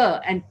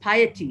fear and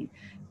piety,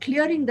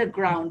 clearing the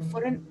ground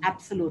for an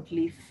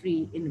absolutely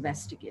free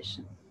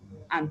investigation,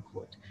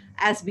 unquote,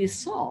 as we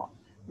saw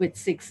with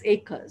 6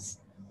 Acres,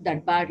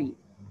 Darbari,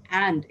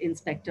 and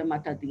Inspector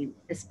Matadin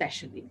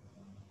especially.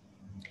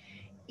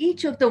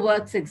 Each of the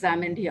works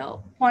examined here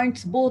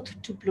points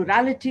both to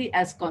plurality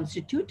as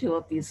constitutive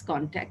of these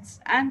contexts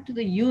and to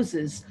the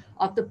uses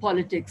of the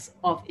politics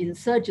of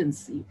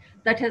insurgency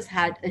that has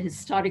had a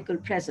historical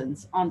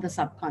presence on the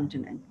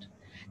subcontinent.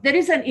 There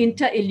is an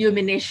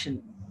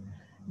inter-illumination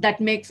that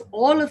makes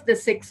all of the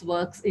 6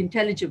 works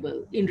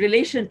intelligible in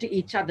relation to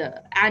each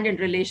other and in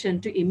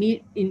relation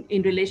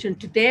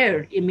to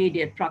their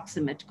immediate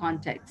proximate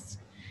contexts.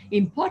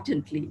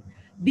 Importantly,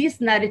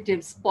 these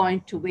narratives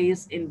point to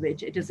ways in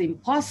which it is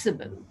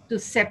impossible to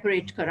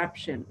separate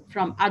corruption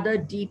from other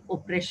deep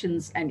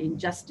oppressions and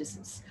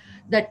injustices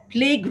that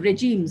plague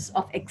regimes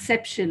of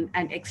exception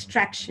and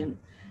extraction,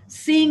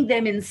 seeing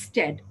them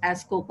instead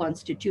as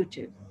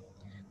co-constitutive.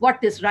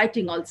 What this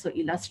writing also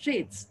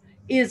illustrates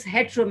is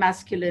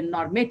heteromasculine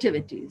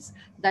normativities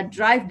that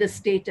drive the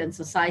state and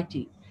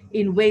society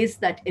in ways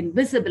that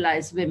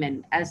invisibilize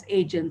women as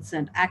agents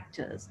and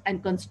actors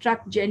and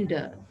construct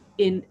gender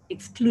in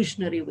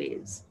exclusionary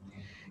ways.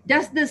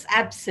 Does this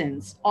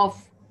absence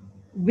of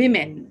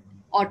women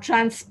or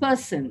trans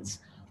persons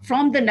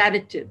from the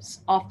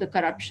narratives of the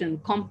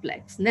corruption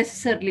complex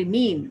necessarily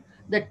mean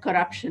that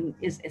corruption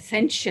is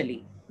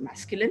essentially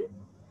masculine?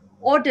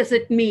 Or does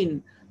it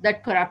mean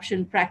that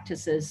corruption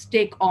practices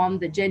take on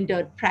the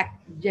gendered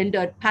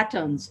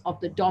patterns of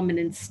the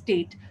dominant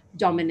state,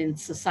 dominant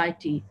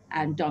society,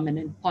 and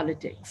dominant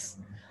politics?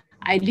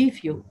 I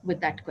leave you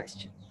with that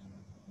question.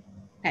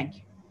 Thank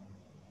you.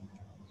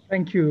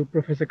 Thank you,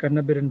 Professor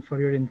Kannabiran, for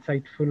your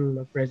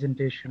insightful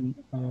presentation.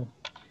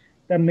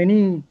 There are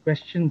many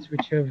questions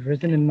which have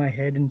risen in my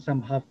head and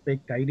some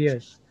half-baked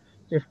ideas.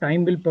 So if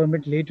time will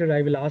permit later,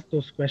 I will ask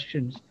those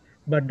questions.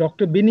 But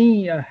Dr.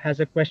 Bini has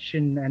a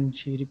question and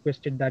she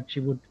requested that she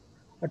would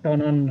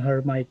turn on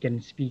her mic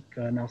and speak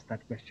and ask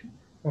that question.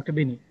 Dr.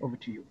 Bini, over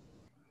to you.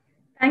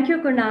 Thank you,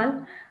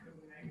 Kunal.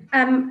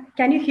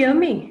 Can you hear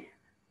me?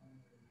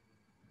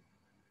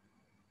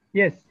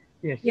 Yes,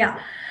 yes. Yeah.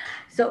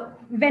 So,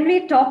 when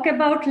we talk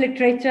about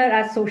literature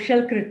as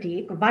social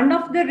critique, one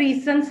of the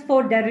reasons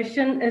for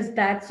derision is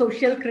that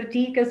social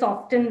critique is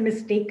often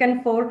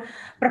mistaken for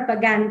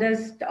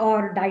propagandist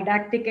or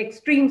didactic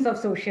extremes of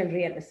social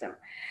realism.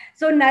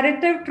 So,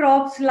 narrative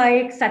tropes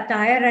like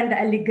satire and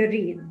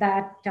allegory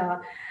that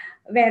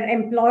were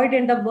employed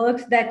in the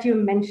works that you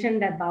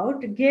mentioned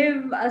about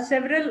give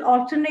several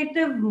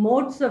alternative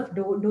modes of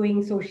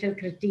doing social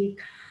critique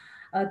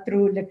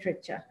through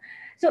literature.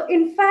 So,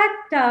 in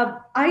fact,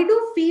 I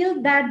do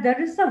feel that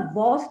there is a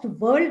vast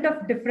world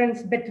of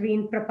difference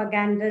between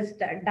propagandist,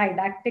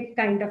 didactic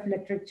kind of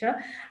literature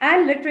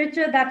and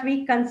literature that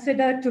we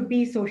consider to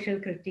be social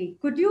critique.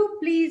 Could you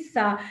please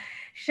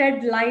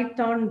shed light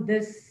on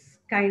this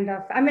kind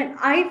of? I mean,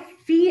 I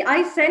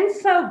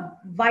sense a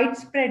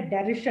widespread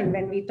derision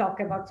when we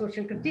talk about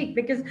social critique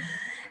because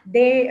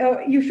they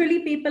usually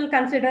people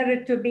consider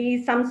it to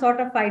be some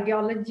sort of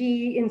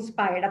ideology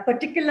inspired, a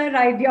particular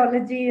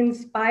ideology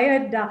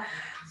inspired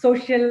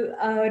social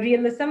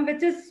realism,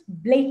 which is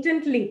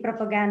blatantly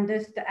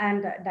propagandist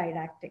and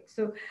didactic.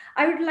 So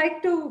I would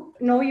like to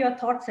know your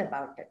thoughts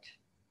about it.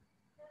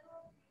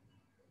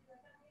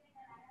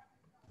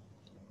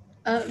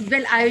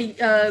 Well, I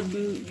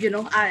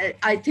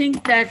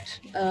think that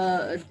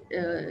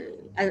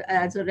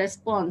as a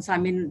response, I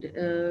mean,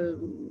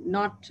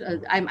 not,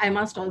 I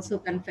must also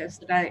confess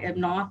that I am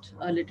not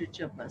a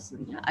literature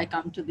person. Yeah? I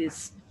come to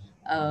this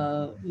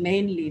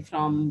mainly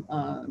from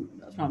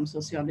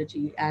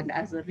sociology and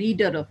as a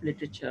reader of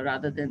literature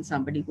rather than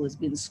somebody who has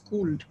been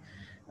schooled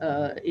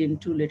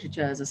into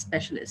literature as a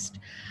specialist.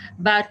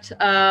 But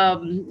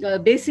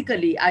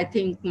basically, I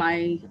think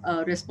my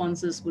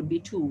responses would be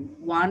two.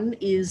 One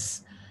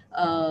is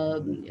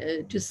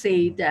to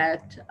say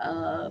that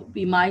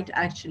we might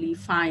actually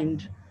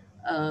find,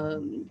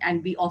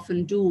 and we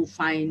often do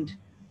find,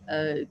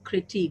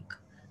 critique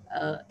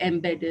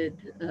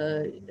embedded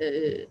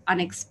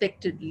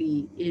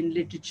unexpectedly in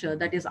literature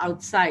that is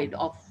outside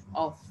of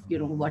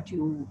what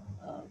you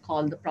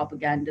call the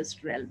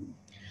propagandist realm.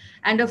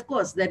 And of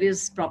course, there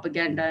is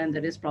propaganda and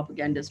there is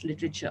propagandist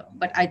literature.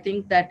 But I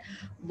think that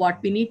what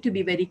we need to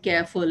be very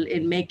careful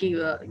in making,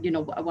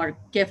 what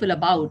careful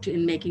about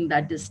in making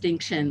that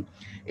distinction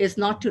is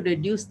not to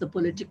reduce the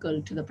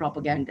political to the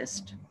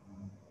propagandist.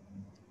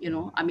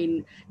 I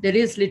mean, there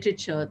is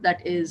literature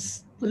that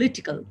is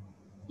political,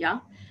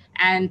 yeah,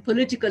 and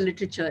political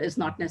literature is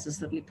not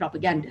necessarily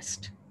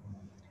propagandist.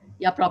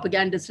 Yeah,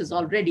 propagandist is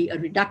already a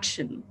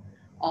reduction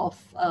of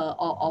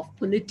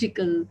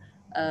political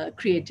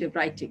creative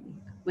writing,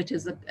 which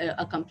is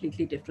a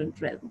completely different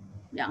realm.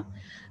 Yeah,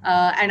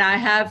 and I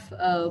have,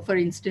 for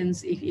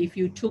instance, if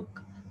you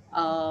took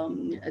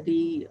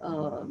the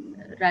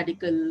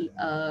radical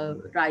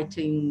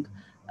writing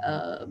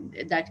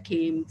that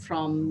came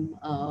from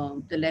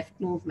the left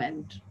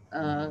movement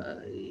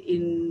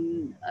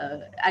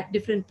at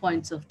different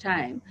points of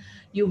time,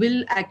 you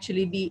will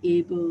actually be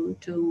able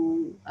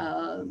to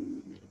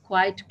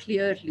quite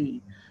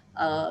clearly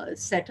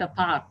set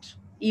apart,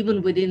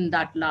 even within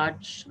that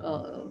large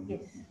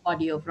Yes.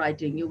 body of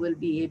writing, you will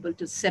be able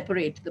to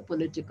separate the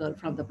political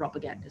from the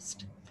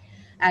propagandist.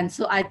 And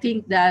so I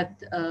think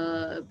that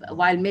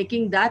while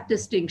making that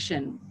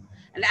distinction,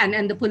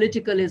 and the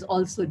political is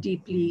also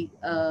deeply,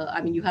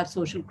 I mean, you have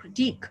social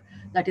critique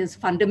that is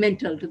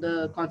fundamental to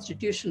the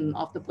constitution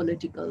of the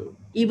political,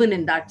 even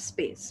in that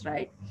space,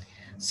 right?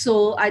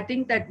 So I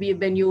think that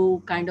when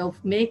you kind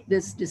of make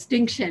this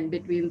distinction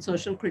between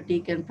social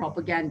critique and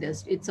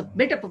propagandist, it's a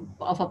bit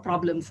of a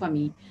problem for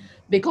me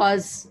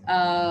because,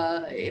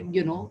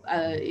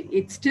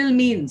 it still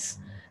means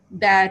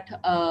that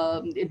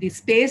the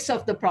space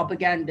of the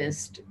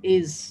propagandist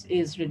is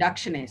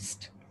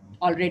reductionist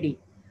already.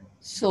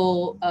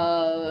 So,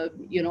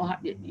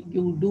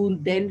 you do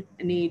then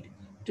need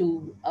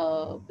to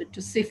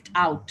sift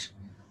out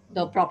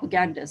the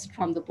propagandist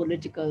from the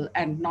political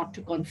and not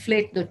to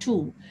conflate the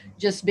two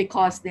just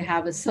because they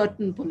have a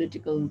certain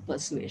political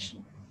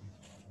persuasion.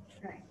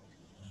 Right.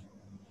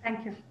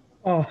 Thank you.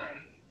 Uh,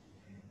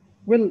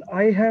 well,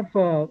 I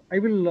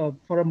will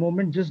for a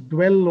moment just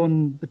dwell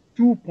on the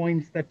 2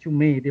 points that you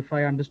made, if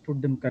I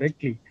understood them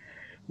correctly.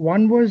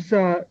 One was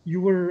you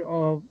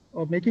were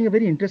making a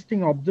very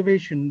interesting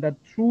observation that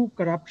through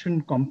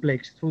corruption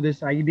complex, through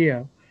this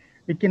idea,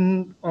 we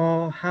can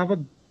have a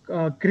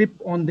grip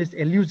on this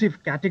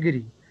elusive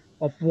category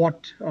of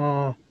what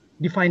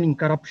defining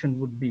corruption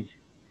would be.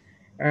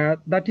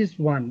 That is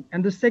one.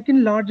 And the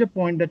second larger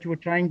point that you were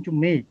trying to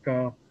make,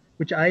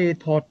 which I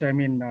thought, I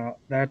mean,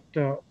 that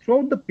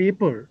throughout the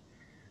paper,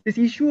 this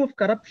issue of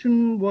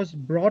corruption was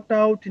brought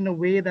out in a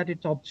way that it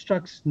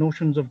obstructs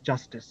notions of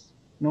justice.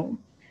 No,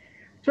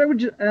 so I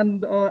would,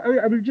 and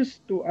I will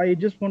just, I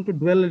just want to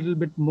dwell a little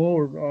bit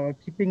more,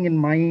 keeping in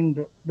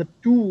mind the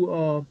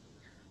two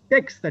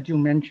texts that you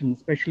mentioned,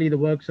 especially the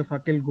works of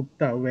Akhil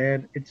Gupta,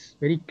 where it's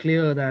very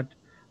clear that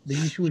the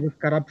issues of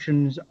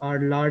corruptions are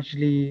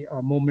largely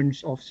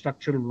moments of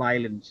structural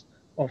violence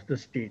of the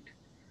state.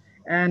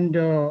 And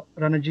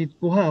Ranajit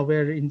Guha,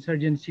 where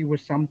insurgency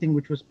was something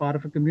which was part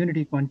of a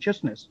community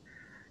consciousness.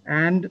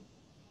 And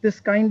this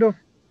kind of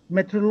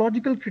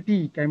methodological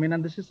critique, I mean,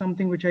 and this is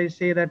something which I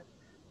say that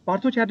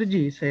Partho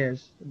Chatterjee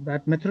says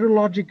that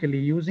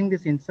methodologically using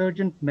this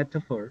insurgent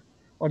metaphor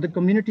or the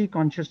community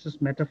consciousness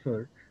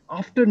metaphor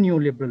after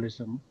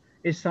neoliberalism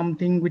is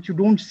something which you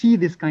don't see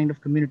this kind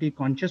of community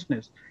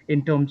consciousness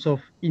in terms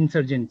of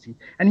insurgency.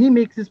 And he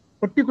makes this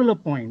particular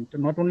point,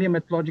 not only a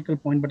methodological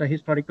point, but a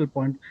historical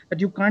point, that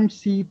you can't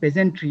see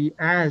peasantry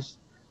as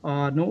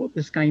no,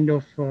 this kind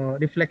of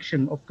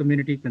reflection of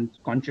community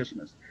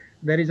consciousness.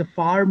 There is a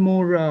far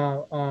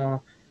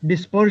more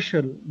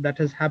dispersal that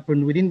has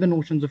happened within the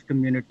notions of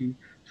community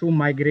through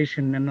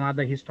migration and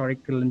other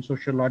historical and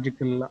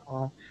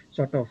sociological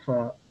sort of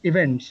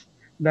events,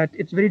 that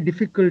it's very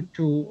difficult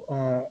to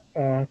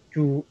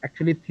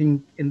actually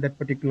think in that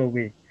particular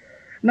way.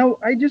 Now,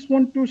 I just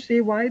want to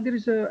say why there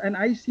is and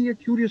I see a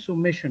curious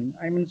omission.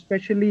 I mean,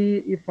 especially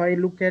if I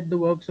look at the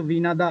works of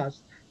Veena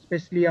Das,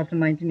 especially after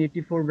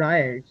 1984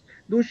 riots,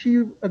 though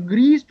she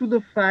agrees to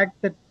the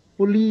fact that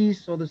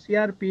police or the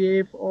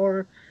CRPF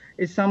or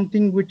is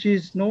something which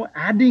is no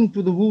adding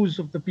to the woes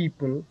of the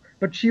people,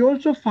 but she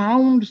also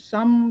found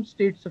some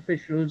states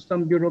officials,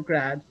 some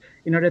bureaucrats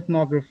in her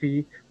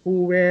ethnography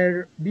who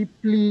were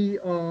deeply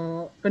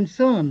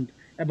concerned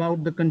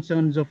about the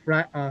concerns of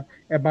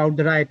about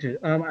the rioters,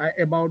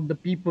 about the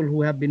people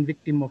who have been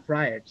victim of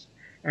riots.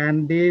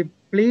 And they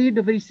played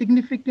a very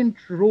significant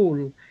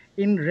role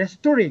in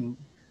restoring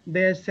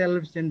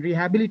themselves and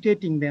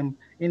rehabilitating them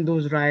in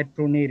those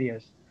riot-prone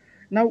areas.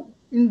 Now,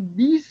 in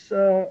these,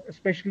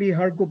 especially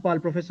Hargopal,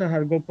 Professor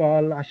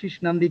Hargopal,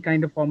 Ashish Nandi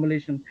kind of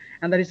formulation,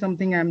 and that is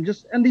something I'm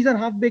just, and these are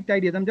half-baked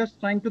ideas, I'm just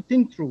trying to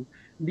think through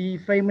the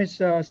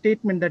famous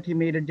statement that he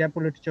made at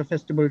Jaipur Literature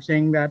Festival,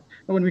 saying that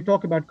when we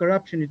talk about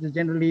corruption, it is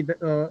generally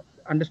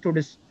understood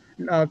as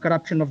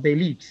corruption of the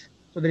elites.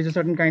 So there is a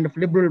certain kind of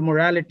liberal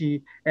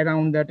morality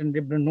around that and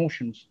liberal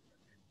notions.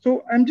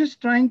 So I'm just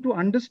trying to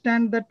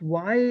understand that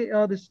why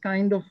this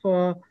kind of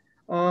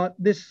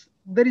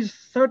there is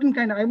certain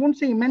kind of, I won't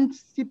say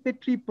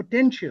emancipatory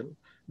potential,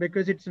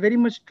 because it's very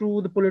much true,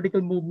 the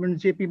political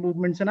movements, JP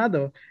movements and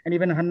other, and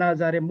even Hanna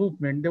Hazare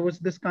movement, there was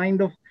this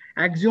kind of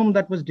axiom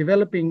that was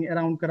developing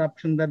around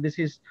corruption, that this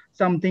is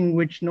something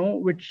which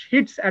which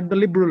hits at the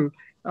liberal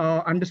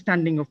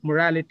understanding of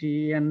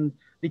morality, and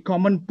the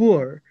common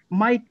poor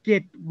might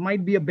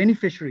be a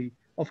beneficiary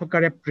of a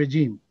corrupt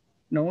regime.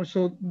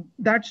 So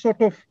that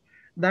sort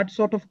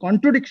of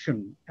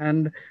contradiction,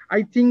 and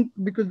I think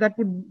because that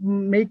would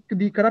make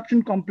the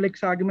corruption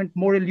complex argument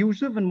more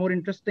elusive and more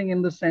interesting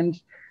in the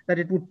sense that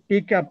it would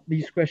take up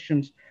these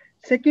questions.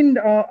 Second,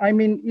 I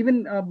mean,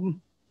 even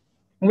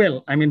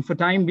well, I mean, for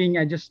time being,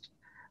 I just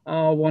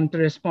want a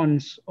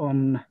response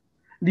on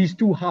these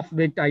two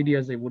half-baked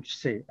ideas, I would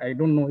say. I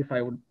don't know if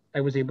I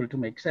was able to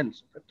make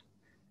sense of it.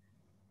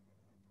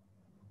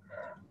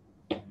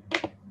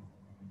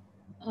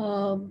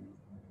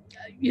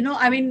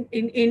 I mean,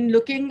 in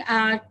looking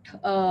at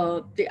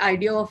the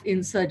idea of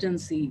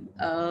insurgency,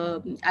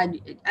 I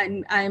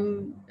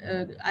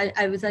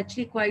was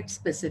actually quite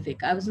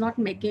specific. I was not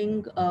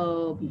making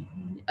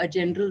a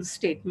general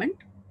statement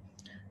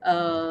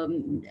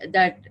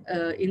that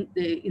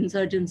the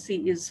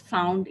insurgency is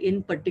found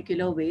in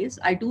particular ways.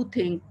 I do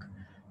think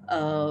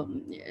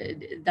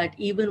that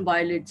even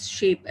while its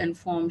shape and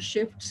form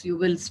shifts, you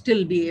will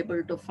still be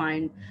able to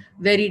find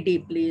very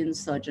deeply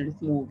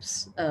insurgent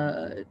moves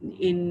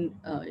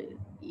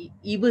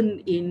even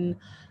in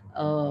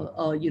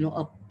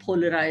a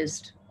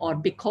polarized, or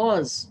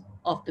because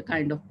of the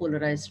kind of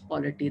polarized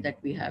polity that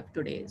we have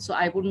today. So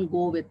I wouldn't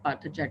go with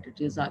Partha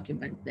Chatterjee's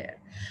argument there.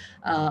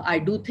 I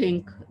do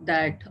think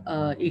that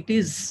it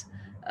is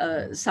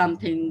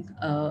something.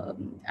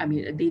 I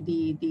mean,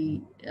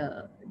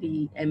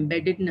 the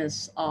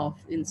embeddedness of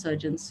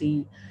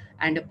insurgency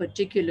and a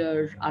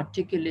particular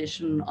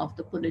articulation of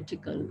the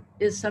political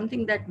is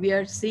something that we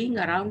are seeing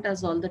around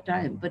us all the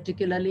time,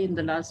 particularly in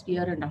the last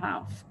year and a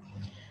half.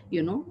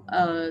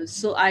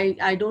 So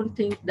I don't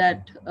think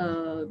that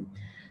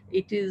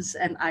it is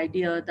an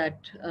idea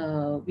that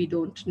we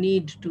don't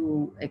need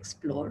to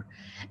explore.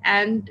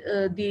 And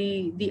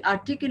the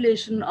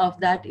articulation of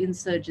that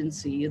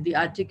insurgency, the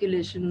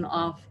articulation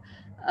of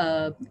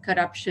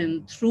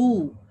corruption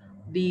through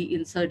the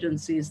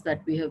insurgencies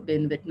that we have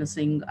been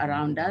witnessing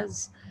around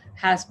us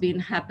has been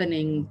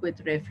happening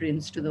with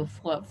reference to the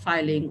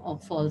filing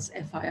of false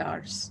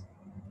FIRs.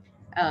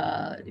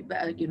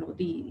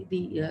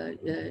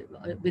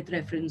 With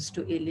reference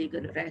to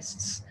illegal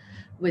arrests,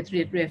 with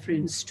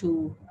reference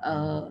to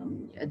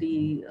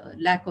the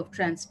lack of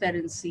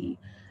transparency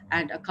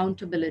and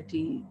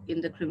accountability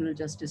in the criminal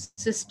justice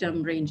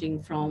system,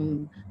 ranging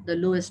from the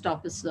lowest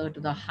officer to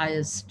the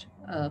highest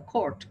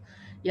court.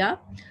 Yeah.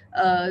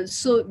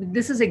 So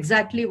this is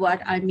exactly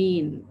what I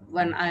mean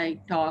when I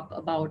talk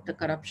about the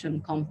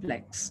corruption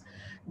complex,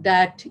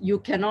 that you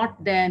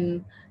cannot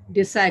then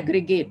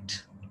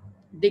disaggregate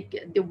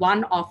the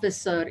one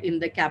officer in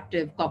the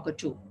captive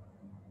cockatoo,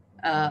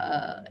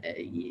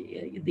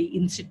 the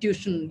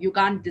institution. You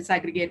can't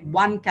disaggregate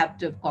one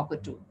captive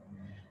cockatoo.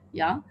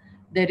 Yeah,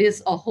 there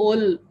is a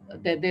whole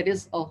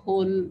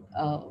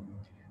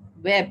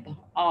web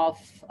of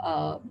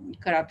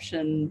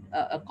corruption,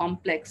 a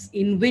complex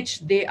in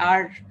which they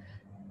are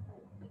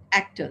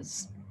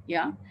actors.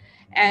 Yeah.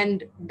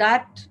 And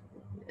that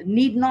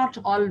need not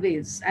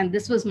always, and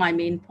this was my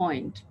main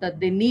point, that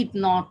they need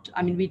not,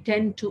 I mean, we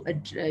tend to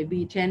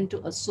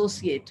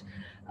associate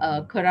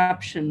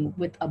corruption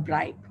with a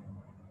bribe.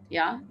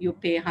 Yeah, you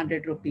pay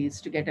 100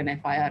 rupees to get an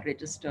FIR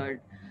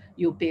registered.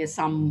 You pay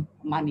some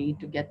money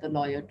to get the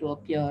lawyer to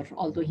appear,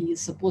 although he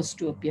is supposed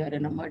to appear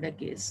in a murder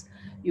case.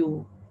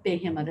 You pay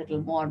him a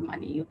little more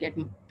money. You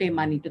pay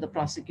money to the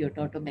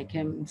prosecutor to make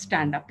him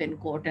stand up in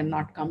court and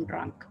not come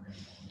drunk.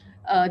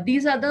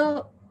 These are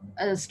the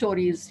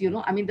stories, you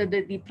know. I mean,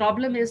 the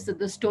problem is that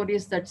the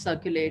stories that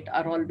circulate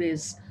are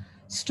always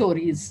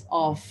stories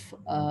of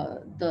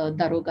the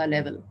daroga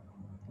level.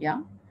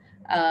 Yeah.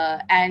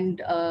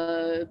 And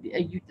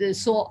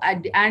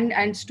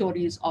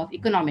stories of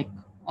economic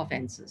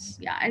offenses.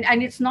 Yeah.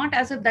 And it's not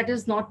as if that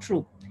is not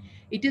true.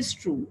 It is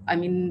true. I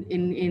mean,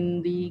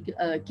 in the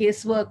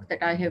casework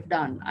that I have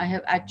done, I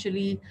have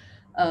actually,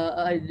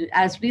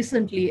 as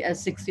recently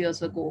as 6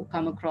 years ago,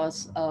 come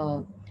across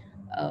a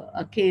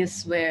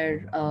case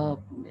where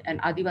an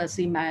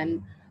Adivasi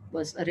man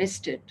was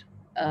arrested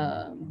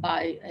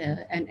by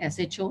an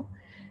SHO,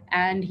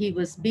 and he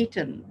was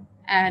beaten,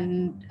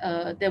 and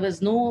there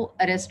was no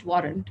arrest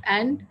warrant.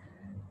 And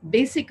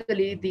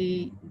basically,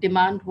 the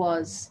demand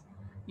was,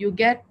 you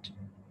get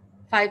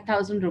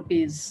 5,000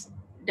 rupees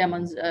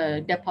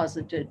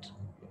deposited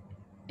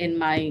in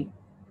my,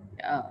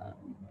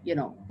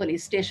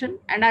 police station,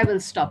 and I will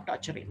stop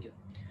torturing you.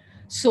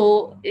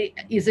 So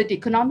is it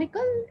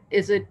economical?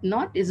 Is it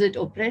not? Is it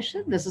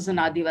oppression? This is an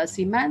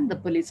Adivasi man. The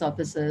police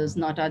officer is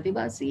not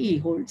Adivasi. He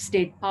holds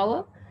state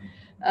power.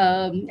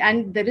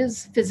 And there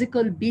is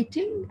physical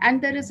beating,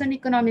 and there is an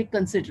economic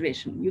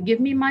consideration. You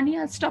give me money,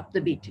 I'll stop the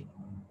beating.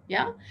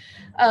 Yeah.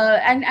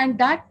 And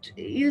that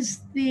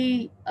is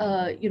it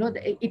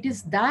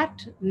is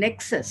that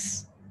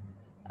nexus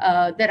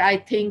that I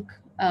think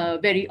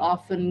very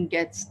often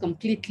gets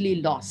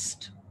completely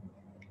lost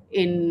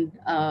in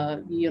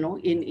our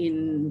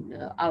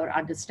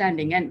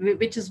understanding, and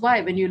which is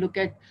why when you look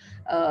at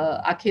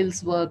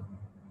Akhil's work,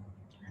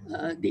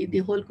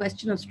 the whole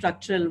question of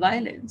structural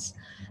violence,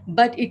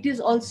 but it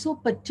is also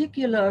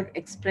particular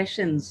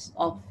expressions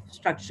of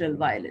structural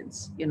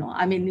violence.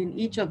 I mean, in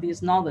each of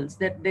these novels,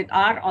 that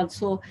are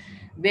also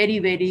very,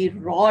 very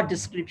raw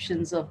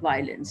descriptions of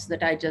violence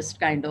that I just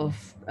kind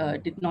of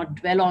did not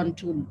dwell on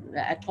to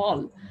at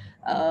all,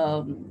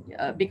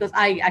 because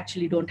I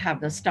actually don't have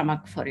the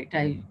stomach for it.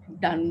 I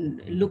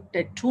looked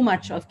at too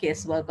much of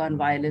casework on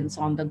violence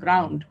on the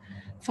ground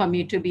for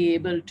me to be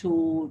able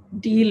to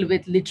deal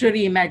with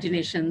literary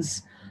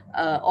imaginations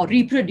or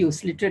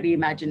reproduce literary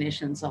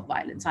imaginations of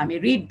violence. I may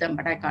read them,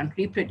 but I can't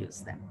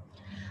reproduce them.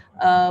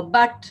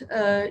 But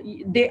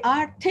they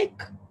are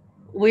thick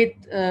with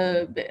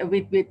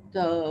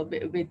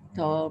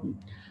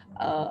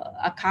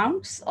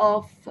accounts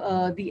of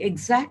the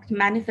exact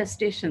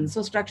manifestations.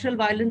 So structural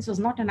violence is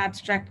not an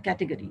abstract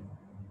category.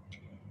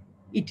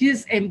 It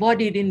is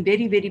embodied in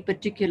very, very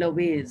particular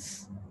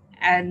ways.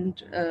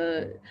 And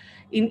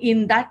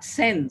in that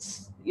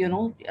sense,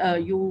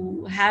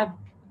 you have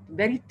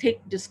very thick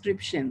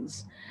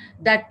descriptions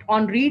that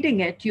on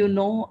reading it,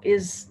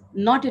 is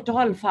not at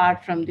all far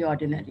from the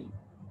ordinary.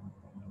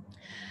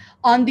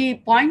 On the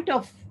point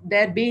of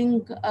there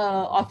being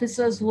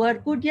officers who are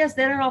good, yes,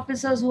 there are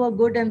officers who are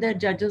good, and there are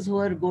judges who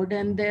are good,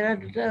 and there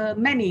are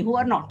many who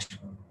are not.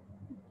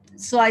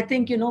 So I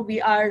think, we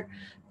are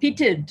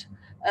pitted,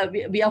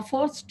 we are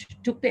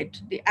forced to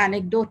pit the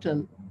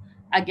anecdotal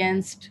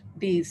against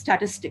the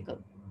statistical.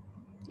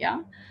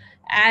 Yeah.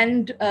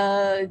 And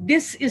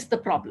this is the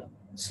problem.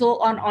 So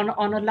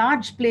on a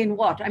large plane,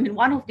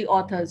 one of the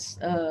authors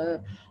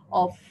that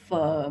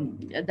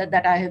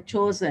I have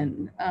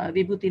chosen,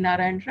 Vibhuti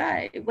Narayan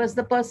Rai, was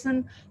the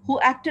person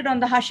who acted on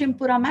the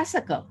Hashimpura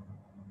massacre.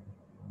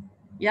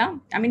 Yeah,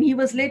 I mean, he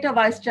was later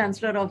vice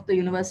chancellor of the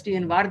university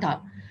in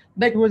Wardha.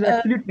 But he was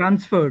actually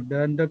transferred,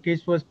 and the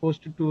case was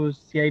posted to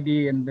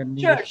CID, and then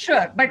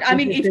sure. But I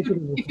mean,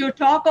 if you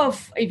talk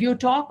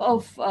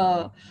of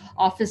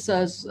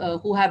officers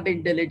who have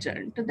been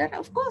diligent, there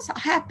of course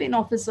have been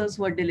officers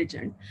who are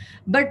diligent,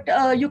 but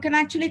you can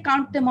actually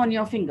count them on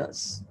your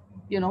fingers,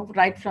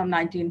 right from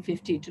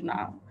 1950 to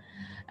now,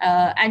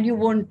 and you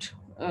won't,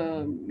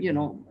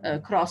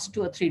 cross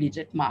to a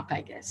 3-digit mark,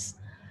 I guess.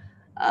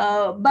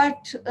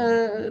 But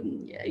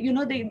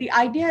the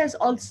idea is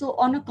also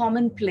on a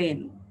common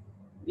plane.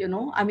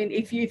 I mean,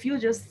 if you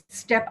just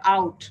step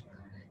out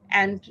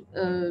and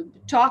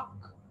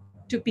talk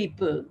to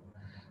people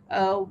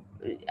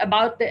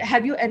about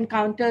have you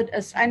encountered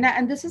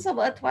and this is a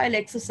worthwhile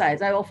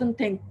exercise. I often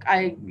think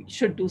I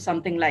should do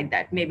something like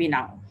that, maybe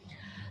now.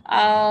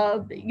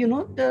 That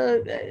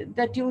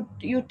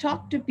you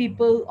talk to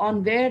people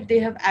on where they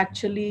have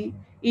actually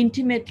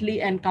intimately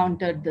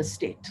encountered the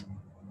state,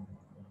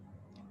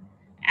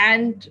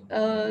 and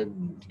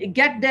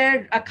get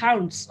their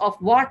accounts of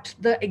what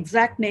the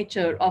exact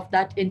nature of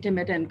that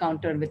intimate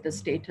encounter with the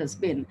state has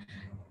been.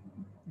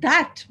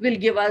 that will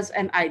give us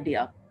an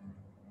idea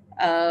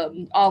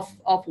of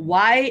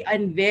why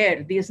and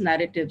where these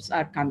narratives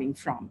are coming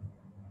from,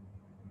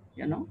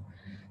 you know.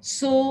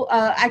 So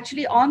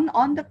actually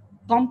on the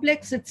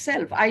complex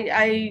itself,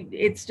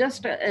 it's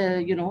just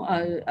a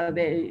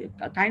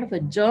kind of a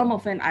germ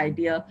of an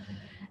idea.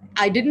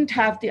 I didn't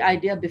have the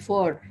idea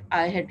before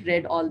I had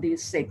read all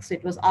these 6.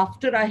 It was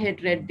after I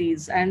had read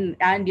these and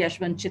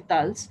Yashwant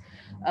Chittal's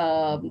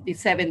the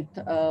 7th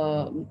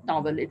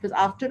novel. It was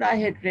after I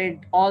had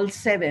read all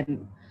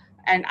 7,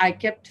 and I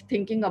kept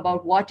thinking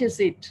about what is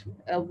it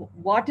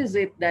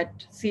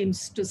that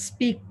seems to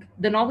speak.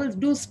 The novels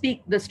do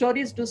speak, the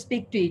stories do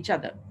speak to each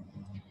other.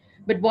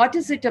 But what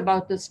is it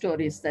about the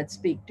stories that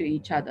speak to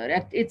each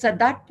other? It's at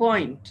that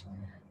point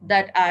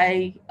that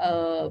I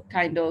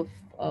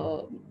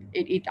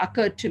it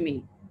occurred to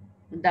me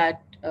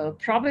that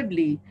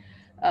probably,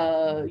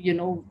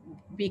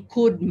 we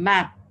could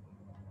map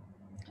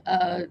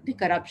the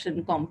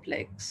corruption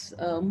complex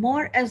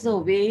more as a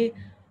way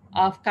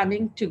of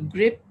coming to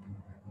grip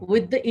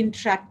with the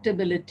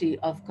intractability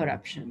of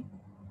corruption.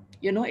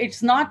 You know,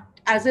 it's not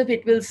as if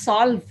it will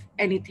solve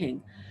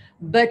anything,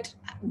 but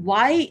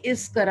why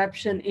is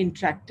corruption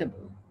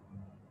intractable?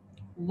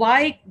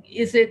 Why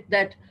is it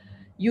that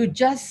you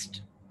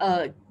just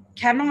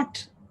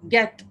cannot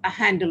get a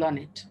handle on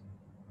it?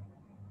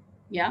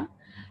 Yeah,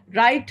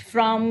 right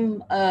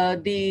from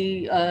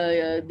the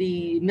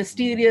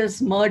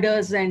mysterious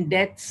murders and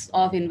deaths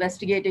of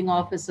investigating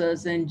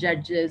officers and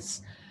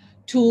judges,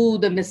 to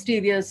the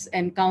mysterious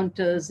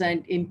encounters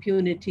and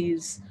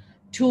impunities,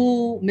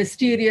 to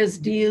mysterious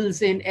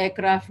deals in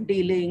aircraft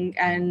dealing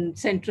and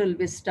central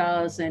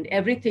vistas and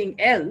everything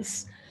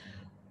else.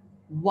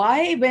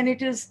 Why, when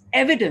it is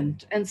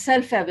evident and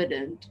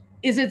self-evident,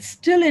 is it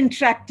still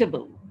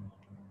intractable?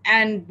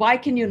 And why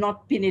can you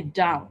not pin it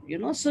down? You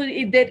know, so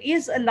there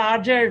is a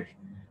larger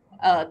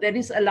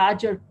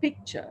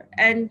picture,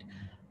 and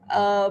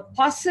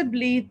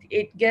possibly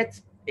it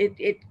gets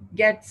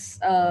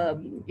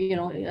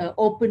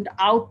opened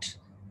out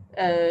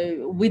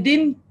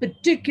within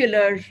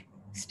particular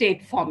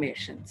state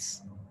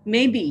formations.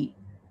 Maybe,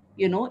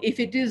 you know, if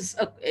it is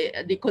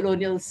the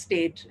colonial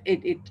state,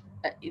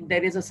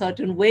 there is a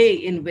certain way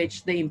in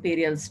which the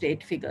imperial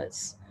state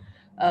figures.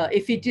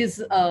 If it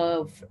is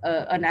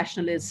a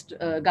nationalist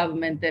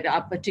government, there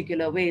are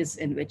particular ways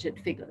in which it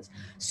figures.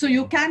 So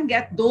you can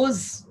get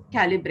those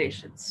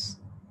calibrations.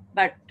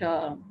 But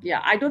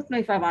yeah, I don't know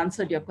if I've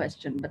answered your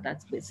question, but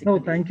that's basically. No,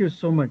 thank you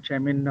so much. I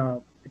mean,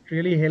 it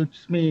really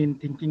helps me in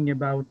thinking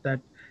about that.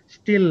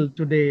 Still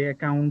today,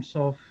 accounts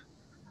of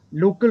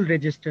local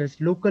registers,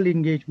 local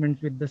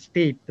engagements with the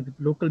state, the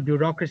local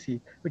bureaucracy,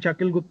 which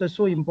Akhil Gupta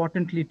so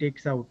importantly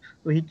takes out.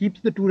 So he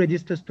keeps the 2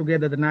 registers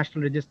together, the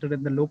national register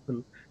and the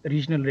local, the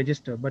regional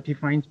register, but he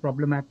finds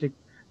problematic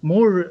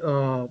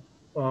more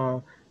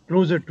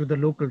closer to the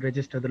local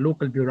register, the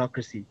local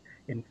bureaucracy.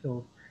 And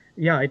so,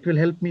 yeah, it will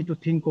help me to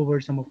think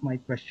over some of my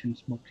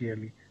questions more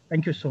clearly.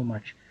 Thank you so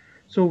much.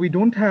 So we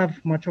don't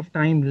have much of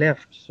time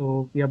left,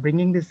 so we are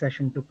bringing this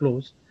session to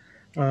close.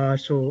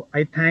 So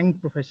I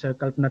thank Professor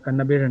Kalpana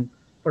Kannabiran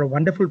for a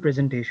wonderful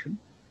presentation.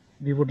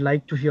 We would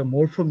like to hear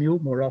more from you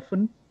more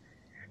often.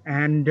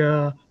 And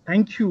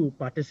thank you,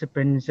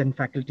 participants and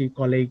faculty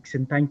colleagues,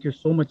 and thank you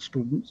so much,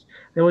 students.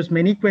 There was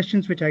many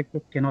questions which I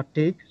cannot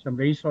take, so I'm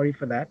very sorry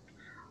for that.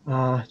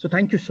 So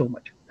thank you so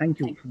much. Thank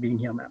you for being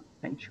here, ma'am.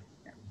 Thank you.